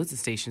been to loads of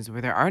stations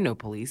where there are no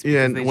police.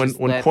 Yeah, and when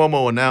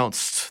Cuomo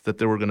announced that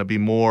there were going to be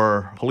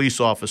more police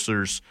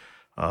officers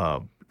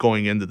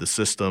going into the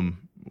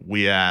system,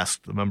 we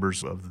asked the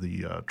members of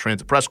the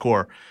Transit Press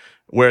Corps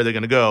where they're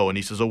going to go, and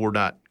he says, we're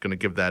not going to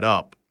give that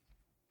up.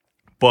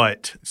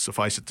 But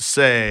suffice it to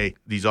say,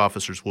 these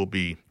officers will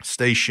be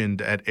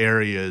stationed at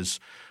areas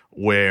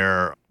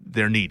where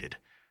they're needed.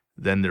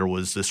 Then there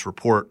was this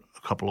report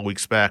a couple of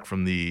weeks back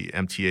from the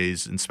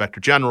MTA's Inspector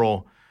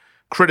General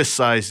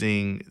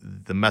criticizing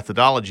the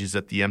methodologies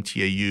that the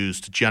MTA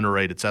used to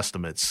generate its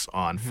estimates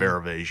on fare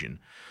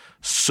evasion.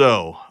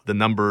 So the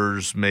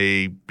numbers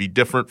may be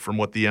different from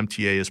what the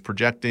MTA is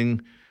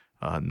projecting.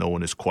 No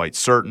one is quite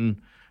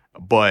certain.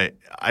 But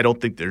I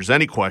don't think there's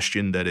any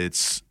question that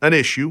it's an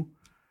issue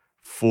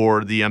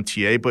for the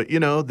MTA. But,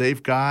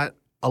 they've got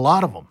a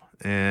lot of them.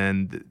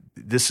 And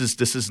this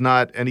is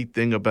not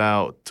anything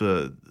about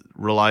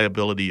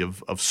reliability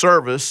of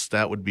service.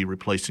 That would be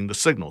replacing the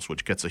signals,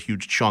 which gets a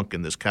huge chunk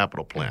in this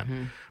capital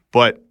plan.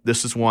 But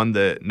this is one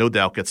that no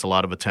doubt gets a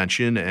lot of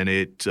attention, and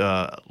it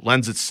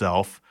lends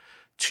itself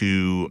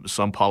to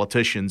some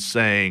politicians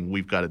saying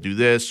we've got to do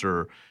this,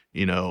 or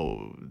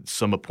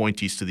some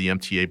appointees to the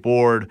MTA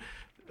board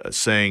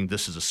saying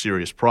this is a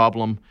serious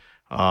problem.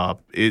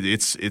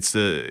 It's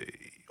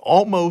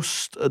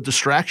almost a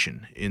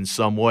distraction in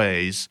some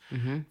ways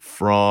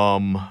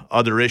from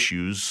other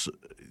issues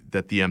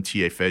that the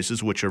MTA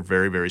faces, which are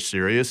very, very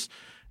serious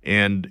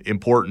and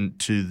important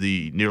to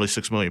the nearly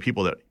 6 million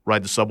people that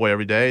ride the subway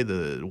every day,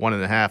 the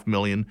 1.5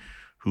 million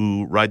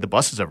who ride the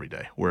buses every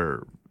day,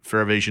 where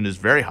fare evasion is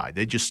very high.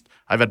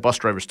 I've had bus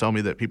drivers tell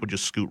me that people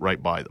just scoot right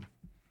by them.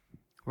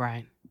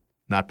 Right.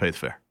 Not pay the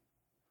fare.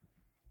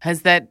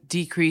 Has that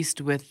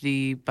decreased with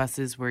the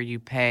buses where you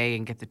pay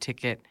and get the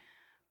ticket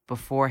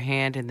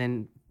beforehand and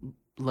then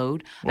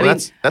load? Well,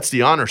 that's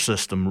the honor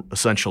system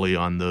essentially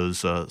on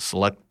those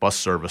select bus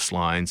service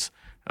lines.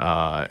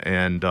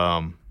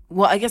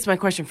 Well, I guess my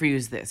question for you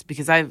is this,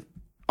 because I've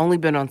only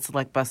been on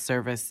select bus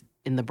service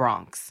in the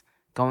Bronx,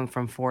 going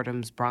from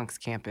Fordham's Bronx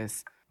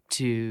campus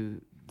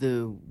to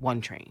the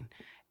 1 train.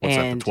 What's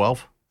that, the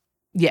 12?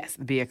 Yes,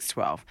 the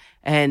BX12.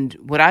 And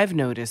what I've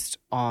noticed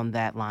on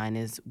that line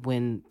is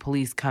when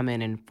police come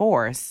in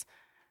force,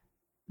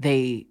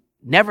 they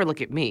never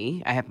look at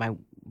me. I have my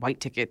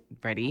white ticket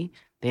ready.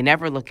 They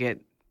never look at,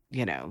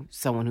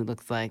 someone who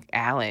looks like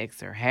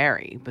Alex or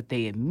Harry, but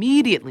they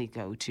immediately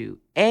go to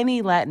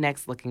any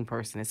Latinx-looking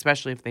person,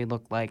 especially if they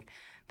look like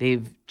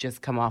they've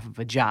just come off of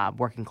a job,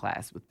 working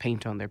class, with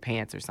paint on their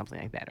pants or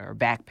something like that, or a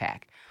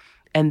backpack.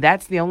 And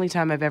that's the only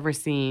time I've ever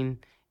seen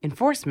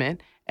enforcement,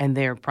 and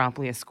they're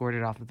promptly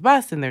escorted off of the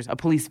bus, and there's a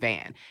police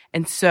van.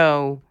 And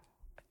so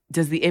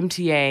does the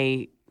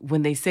MTA,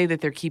 when they say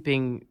that they're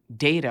keeping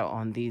data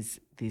on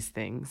these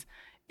things,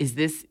 is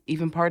this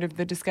even part of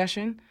the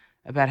discussion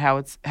about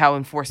how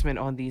enforcement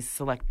on these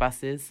select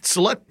buses?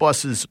 Select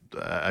buses,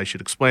 I should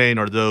explain,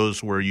 are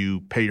those where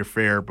you pay your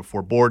fare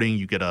before boarding.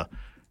 You get a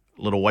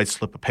little white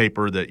slip of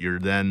paper that you're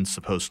then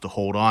supposed to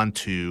hold on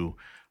to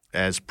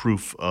as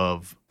proof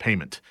of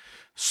payment.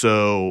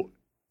 So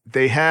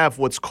they have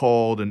what's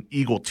called an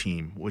Eagle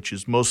team, which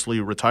is mostly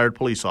retired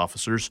police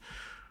officers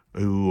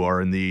who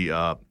are in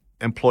the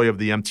employ of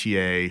the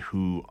MTA,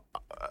 who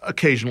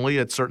occasionally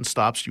at certain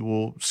stops you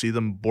will see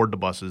them board the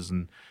buses,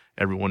 and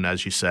everyone,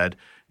 as you said,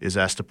 is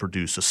asked to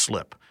produce a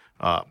slip.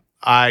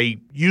 I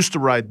used to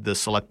ride the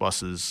select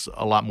buses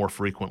a lot more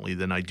frequently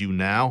than I do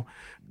now.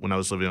 When I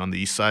was living on the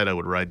east side, I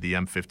would ride the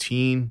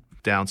M15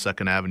 down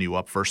 2nd Avenue,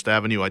 up 1st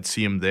Avenue. I'd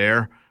see them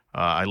there.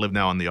 I live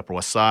now on the Upper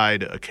West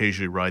Side,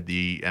 occasionally ride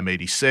the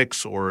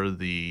M86 or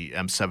the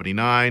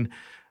M79.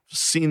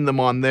 Seen them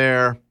on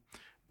there,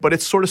 but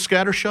it's sort of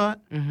scattershot.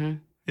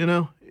 And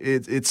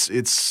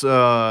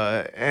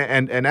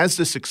as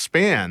this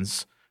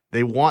expands,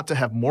 they want to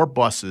have more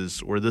buses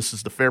where this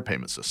is the fare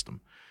payment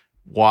system.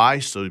 Why?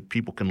 So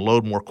people can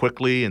load more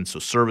quickly, and so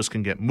service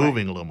can get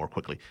moving a little more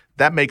quickly.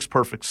 That makes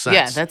perfect sense.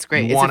 Yeah, that's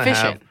great. You want to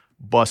have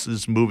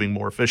buses moving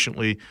more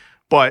efficiently.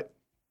 But,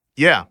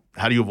 yeah,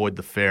 how do you avoid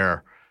the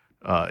fare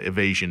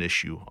evasion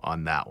issue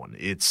on that one?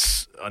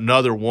 It's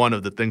another one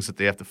of the things that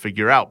they have to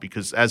figure out,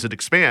 because as it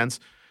expands,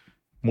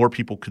 more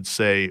people could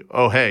say,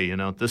 oh, hey,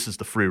 this is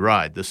the free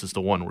ride. This is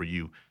the one where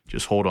you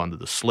just hold on to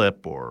the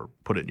slip or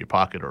put it in your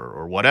pocket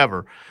or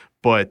whatever.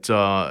 But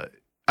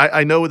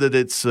I know that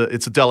it's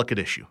a delicate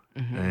issue,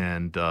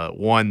 and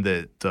one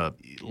that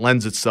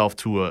lends itself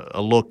to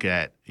a look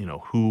at,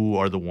 who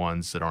are the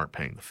ones that aren't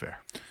paying the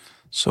fare.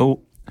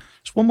 So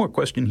just one more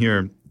question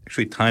here,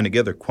 actually tying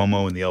together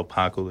Cuomo and the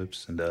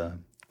Apocalypse and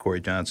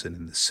Corey Johnson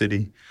and the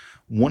city.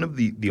 One of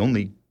the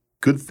only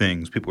good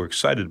things people were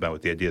excited about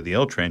with the idea of the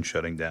L train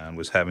shutting down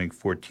was having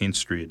 14th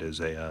Street as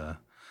a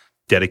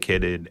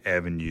dedicated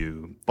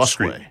avenue busway.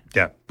 Street.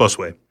 Yeah,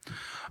 busway,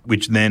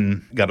 which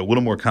then got a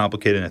little more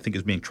complicated and I think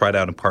is being tried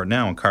out in part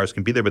now. And cars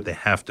can be there, but they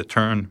have to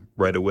turn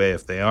right away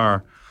if they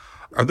are.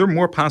 Are there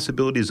more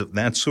possibilities of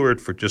that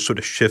sort for just sort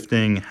of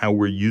shifting how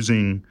we're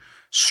using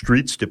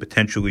streets to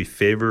potentially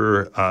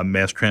favor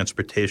mass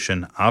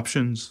transportation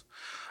options?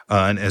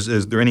 And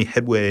is there any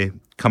headway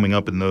coming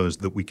up in those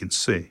that we can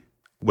see,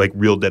 like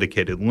real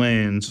dedicated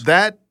lanes?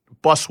 That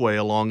busway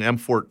along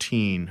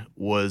M14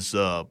 was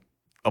a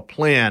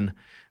plan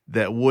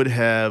that would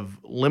have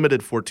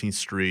limited 14th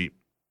Street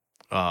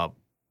to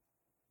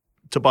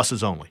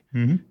buses only.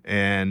 Mm-hmm.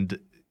 And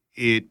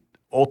it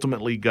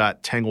ultimately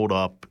got tangled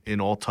up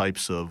in all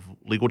types of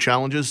legal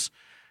challenges,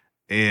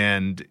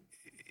 and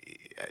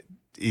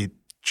it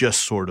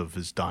just sort of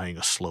is dying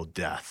a slow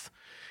death.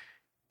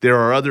 There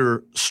are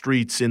other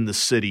streets in the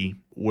city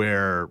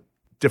where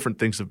different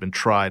things have been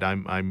tried.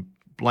 I'm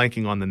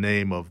blanking on the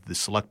name of the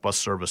select bus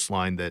service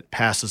line that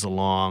passes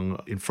along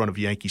in front of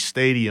Yankee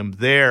Stadium.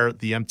 There,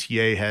 the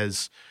MTA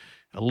has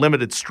a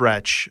limited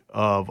stretch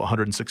of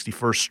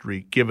 161st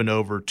Street given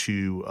over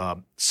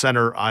to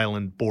Center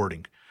Island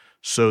boarding,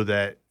 so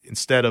that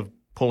instead of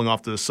pulling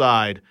off to the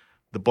side,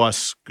 the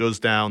bus goes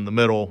down the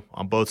middle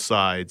on both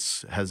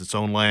sides, has its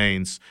own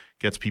lanes,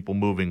 gets people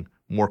moving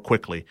more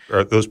quickly.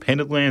 Are those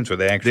painted lanes or are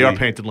they actually? They are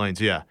painted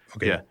lanes, yeah.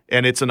 Okay. Yeah.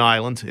 And it's an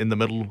island in the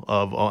middle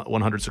of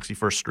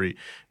 161st Street.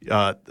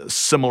 A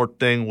similar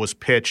thing was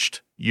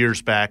pitched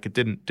years back. It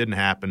didn't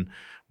happen,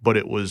 but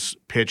it was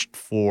pitched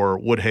for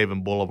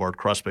Woodhaven Boulevard,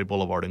 Cross Bay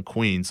Boulevard in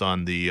Queens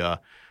on the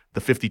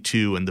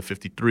 52 and the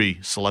 53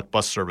 select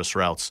bus service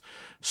routes.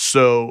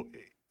 So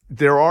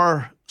there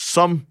are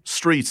some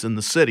streets in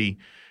the city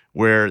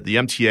where the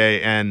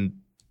MTA and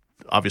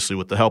obviously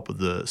with the help of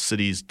the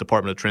city's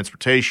Department of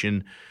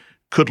Transportation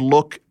could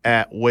look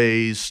at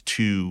ways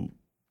to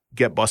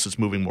get buses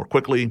moving more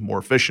quickly, more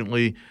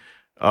efficiently.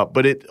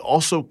 But it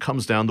also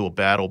comes down to a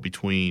battle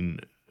between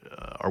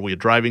are we a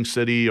driving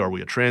city? Are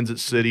we a transit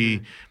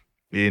city?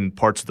 In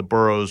parts of the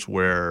boroughs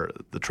where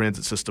the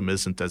transit system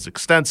isn't as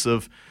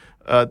extensive,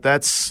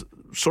 that's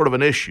sort of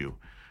an issue.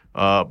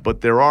 But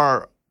there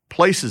are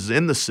places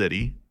in the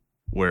city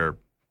where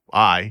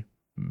I,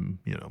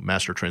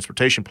 master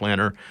transportation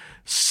planner,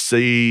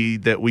 see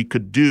that we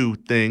could do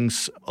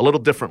things a little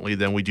differently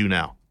than we do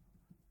now.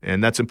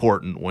 And that's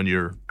important when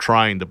you're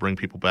trying to bring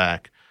people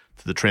back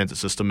to the transit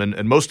system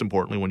and most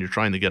importantly, when you're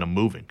trying to get them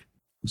moving.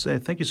 Jose,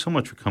 thank you so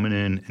much for coming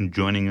in and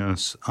joining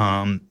us.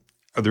 Are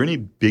there any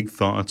big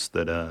thoughts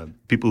that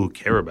people who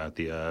care about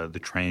the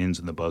trains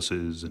and the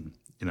buses and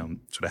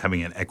sort of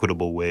having an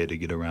equitable way to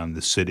get around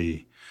the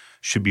city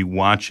should be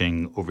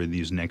watching over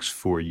these next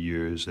 4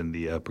 years and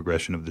the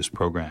progression of this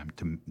program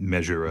to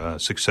measure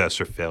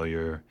success or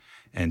failure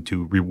and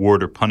to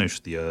reward or punish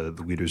the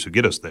leaders who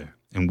get us there?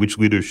 And which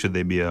leaders should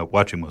they be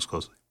watching most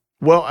closely?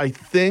 Well, I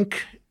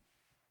think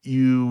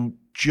you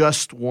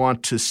just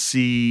want to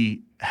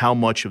see how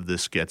much of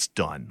this gets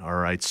done, all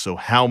right? So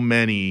how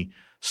many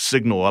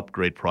signal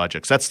upgrade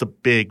projects? That's the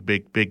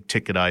big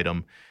ticket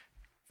item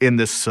in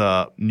this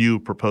new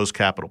proposed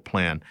capital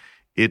plan.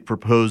 It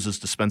proposes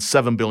to spend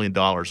 $7 billion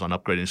on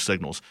upgrading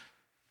signals.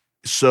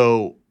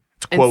 So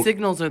to quote, and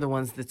signals are the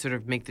ones that sort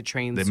of make the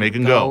trains they make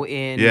them go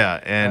in. Yeah,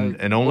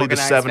 and only the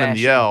 7 and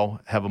the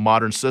L have a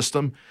modern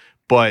system,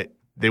 but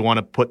they want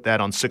to put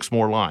that on 6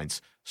 more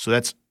lines. So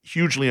that's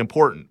hugely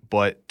important.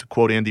 But to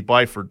quote Andy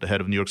Byford, the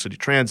head of New York City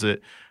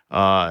Transit,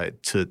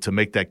 to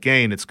make that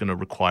gain, it's going to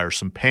require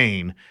some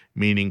pain,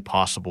 meaning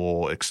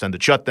possible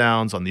extended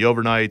shutdowns on the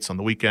overnights, on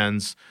the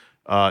weekends,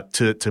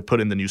 to put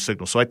in the new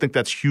signal. So I think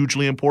that's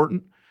hugely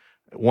important,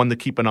 one to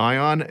keep an eye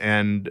on.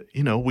 And,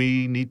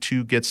 we need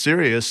to get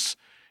serious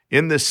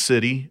in this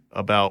city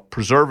about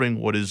preserving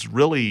what is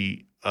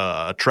really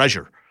a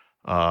treasure,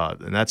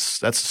 and that's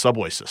the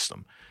subway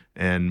system,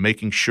 and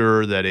making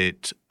sure that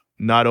it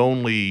not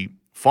only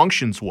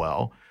functions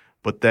well,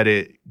 but that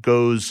it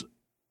goes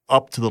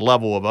up to the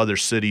level of other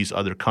cities,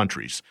 other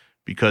countries,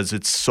 because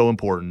it's so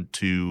important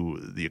to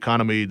the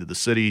economy, to the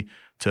city,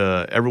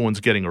 to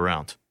everyone's getting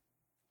around.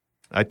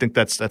 I think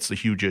that's the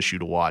huge issue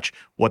to watch,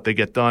 what they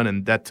get done,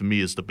 and that to me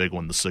is the big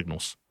one, the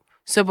signals.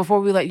 So before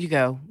we let you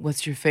go,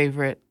 what's your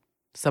favorite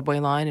subway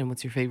line and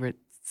what's your favorite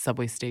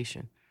subway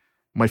station?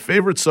 My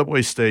favorite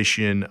subway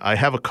station, I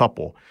have a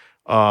couple.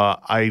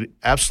 I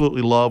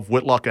absolutely love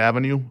Whitlock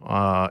Avenue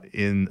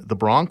in the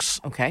Bronx.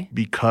 Okay.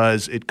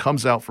 Because it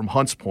comes out from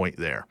Hunts Point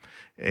there.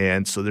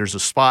 And so there's a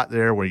spot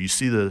there where you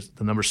see the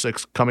number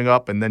 6 coming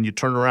up, and then you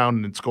turn around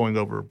and it's going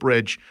over a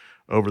bridge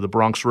over the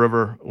Bronx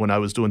River. When I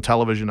was doing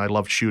television, I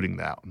loved shooting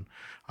that.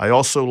 I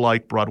also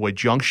like Broadway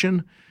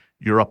Junction.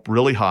 You're up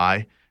really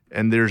high,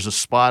 and there's a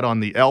spot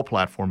on the L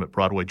platform at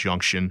Broadway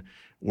Junction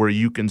where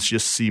you can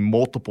just see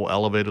multiple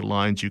elevated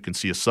lines. You can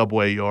see a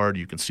subway yard.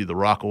 You can see the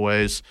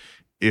Rockaways.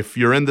 If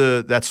you're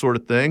into that sort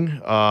of thing,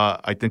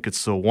 I think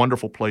it's a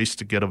wonderful place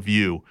to get a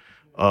view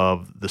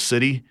of the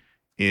city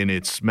in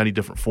its many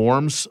different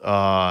forms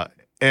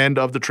and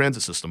of the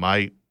transit system.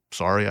 I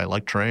sorry, I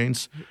like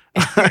trains.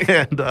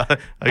 And I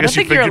guess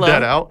you think you're figured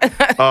that out.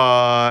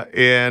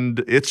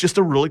 And it's just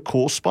a really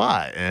cool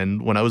spot.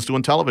 And when I was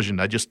doing television,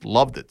 I just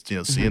loved it.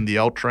 Seeing the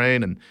L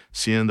train and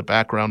seeing in the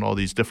background all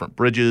these different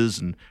bridges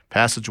and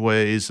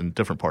passageways and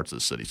different parts of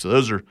the city. So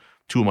those are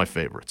two of my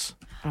favorites.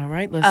 All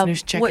right,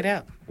 listeners, check it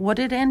out. What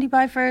did Andy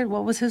Byford?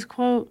 What was his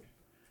quote?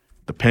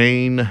 The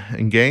pain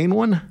and gain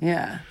one?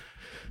 Yeah.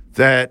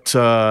 That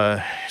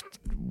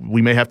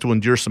we may have to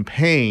endure some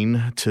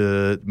pain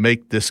to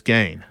make this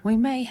gain. We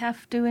may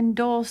have to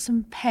endure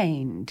some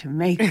pain to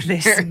make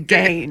this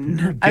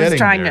gain. I was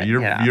trying to.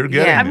 You're getting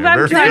there.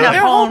 I'm trying to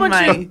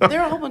hone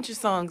There are a whole bunch of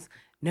songs.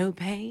 No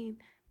pain,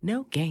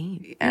 no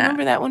gain.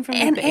 Remember that one from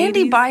and the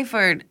Andy 80s?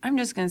 Byford, I'm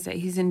just going to say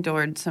he's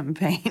endured some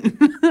pain.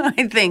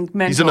 I think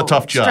mental, he's in a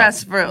tough job.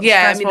 Stressful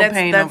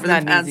pain that's over not the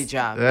an past. easy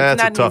job.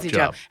 That's it's not a tough an easy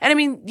job. And I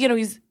mean,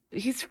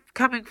 he's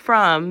coming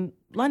from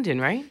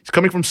London, right? He's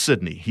coming from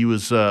Sydney. He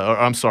was,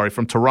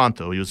 from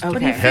Toronto. He was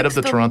head of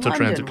the Toronto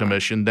Transit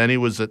Commission. Then he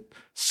was at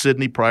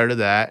Sydney prior to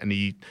that, and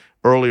he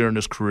earlier in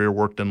his career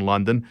worked in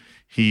London.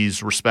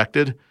 He's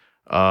respected.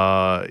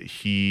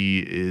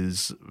 He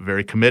is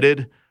very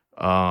committed.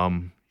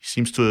 He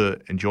seems to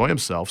enjoy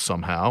himself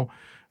somehow.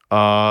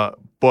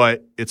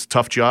 But it's a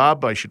tough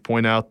job. I should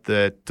point out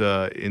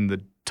that in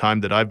the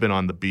time that I've been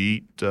on the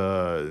beat,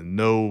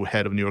 no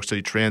head of New York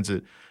City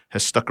Transit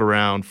has stuck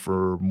around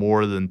for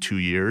more than 2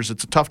 years.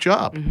 It's a tough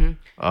job.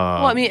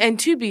 Well, I mean, and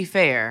to be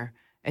fair,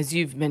 as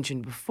you've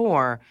mentioned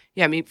before,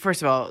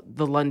 first of all,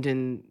 the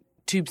London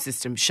tube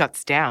system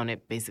shuts down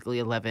at basically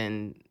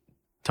 11.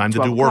 Time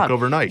to do work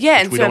overnight,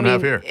 which we don't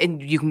have here.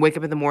 And you can wake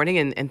up in the morning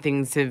and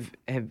things have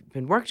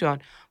been worked on.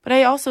 But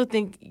I also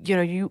think,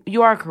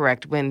 you are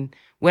correct. When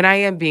I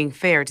am being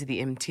fair to the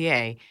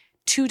MTA,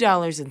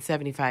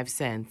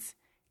 $2.75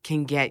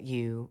 can get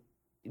you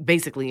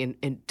basically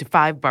into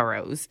 5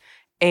 boroughs.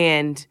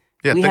 And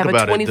we have a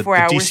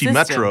 24-hour the DC system.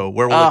 Metro,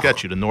 where will it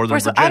get you? To Northern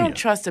Virginia? I don't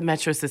trust a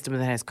metro system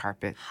that has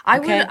carpet.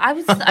 I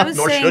was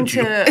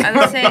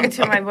saying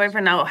to my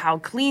boyfriend how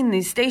clean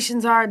these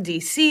stations are,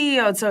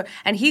 DC.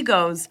 And he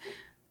goes,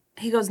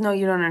 no,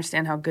 you don't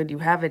understand how good you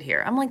have it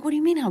here. I'm like, what do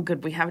you mean how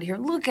good we have it here?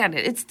 Look at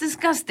it. It's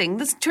disgusting.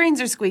 The trains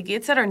are squeaky,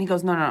 et cetera. And he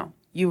goes, no,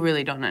 you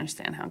really don't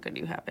understand how good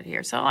you have it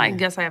here. So I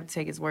guess I have to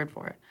take his word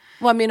for it.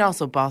 Well, I mean,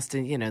 also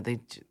Boston,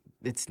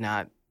 it's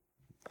not.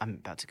 I'm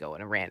about to go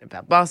on a rant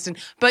about Boston,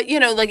 but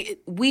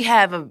we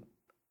have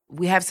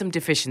some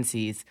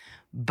deficiencies,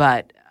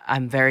 but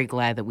I'm very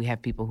glad that we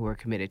have people who are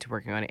committed to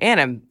working on it, and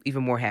I'm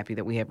even more happy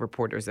that we have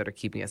reporters that are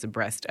keeping us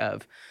abreast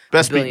of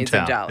best billions beat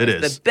in of town. dollars.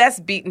 It is the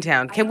best beat in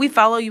town. Can we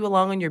follow you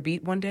along on your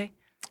beat one day?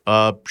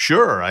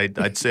 Sure.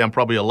 I'd say I'm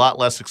probably a lot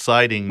less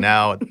exciting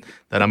now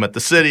that I'm at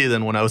the city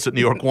than when I was at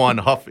New York One,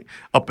 huffing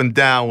up and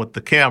down with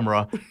the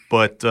camera.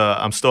 But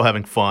I'm still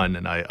having fun,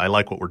 and I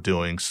like what we're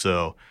doing.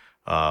 So.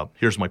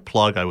 Here's my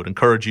plug. I would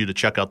encourage you to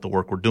check out the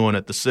work we're doing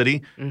at the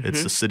city. Mm-hmm.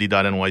 It's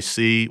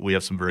thecity.nyc. We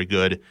have some very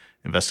good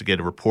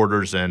investigative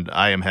reporters, and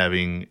I am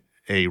having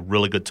a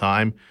really good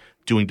time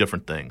doing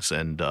different things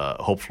and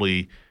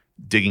hopefully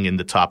digging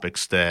into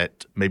topics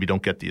that maybe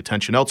don't get the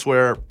attention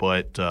elsewhere,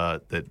 but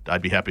that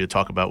I'd be happy to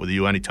talk about with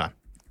you anytime.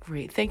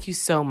 Great. Thank you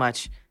so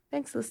much.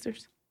 Thanks,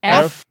 listeners.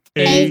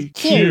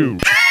 FAQ.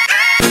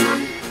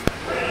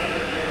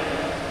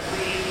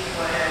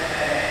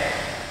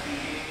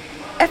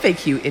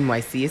 FAQ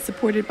NYC is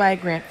supported by a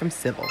grant from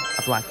Civil,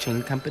 a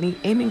blockchain company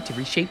aiming to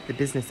reshape the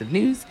business of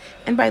news,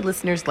 and by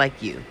listeners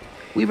like you.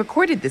 We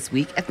recorded this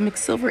week at the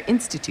McSilver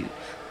Institute.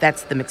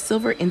 That's the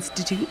McSilver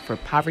Institute for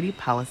Poverty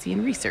Policy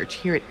and Research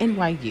here at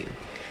NYU.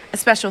 A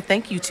special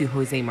thank you to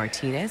Jose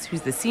Martinez,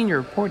 who's the senior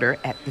reporter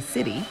at The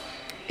City,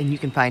 and you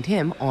can find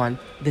him on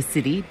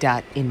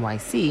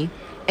thecity.nyc,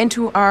 and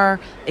to our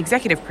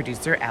executive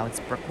producer,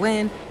 Alex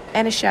Brooklyn,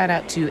 and a shout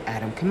out to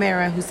Adam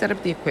Camara, who set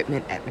up the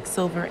equipment at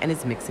McSilver and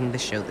is mixing the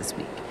show this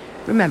week.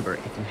 Remember,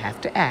 if you have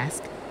to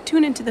ask,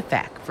 tune into The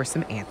FAQ for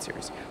some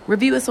answers.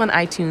 Review us on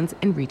iTunes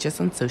and reach us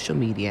on social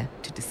media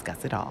to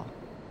discuss it all.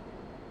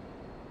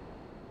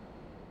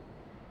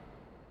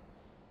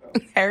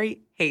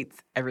 Harry hates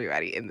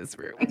everybody in this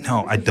room.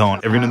 No, I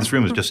don't. Everyone in this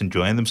room is just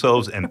enjoying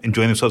themselves and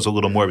enjoying themselves a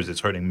little more because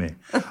it's hurting me.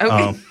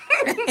 Okay.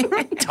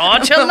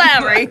 Torture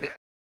Larry.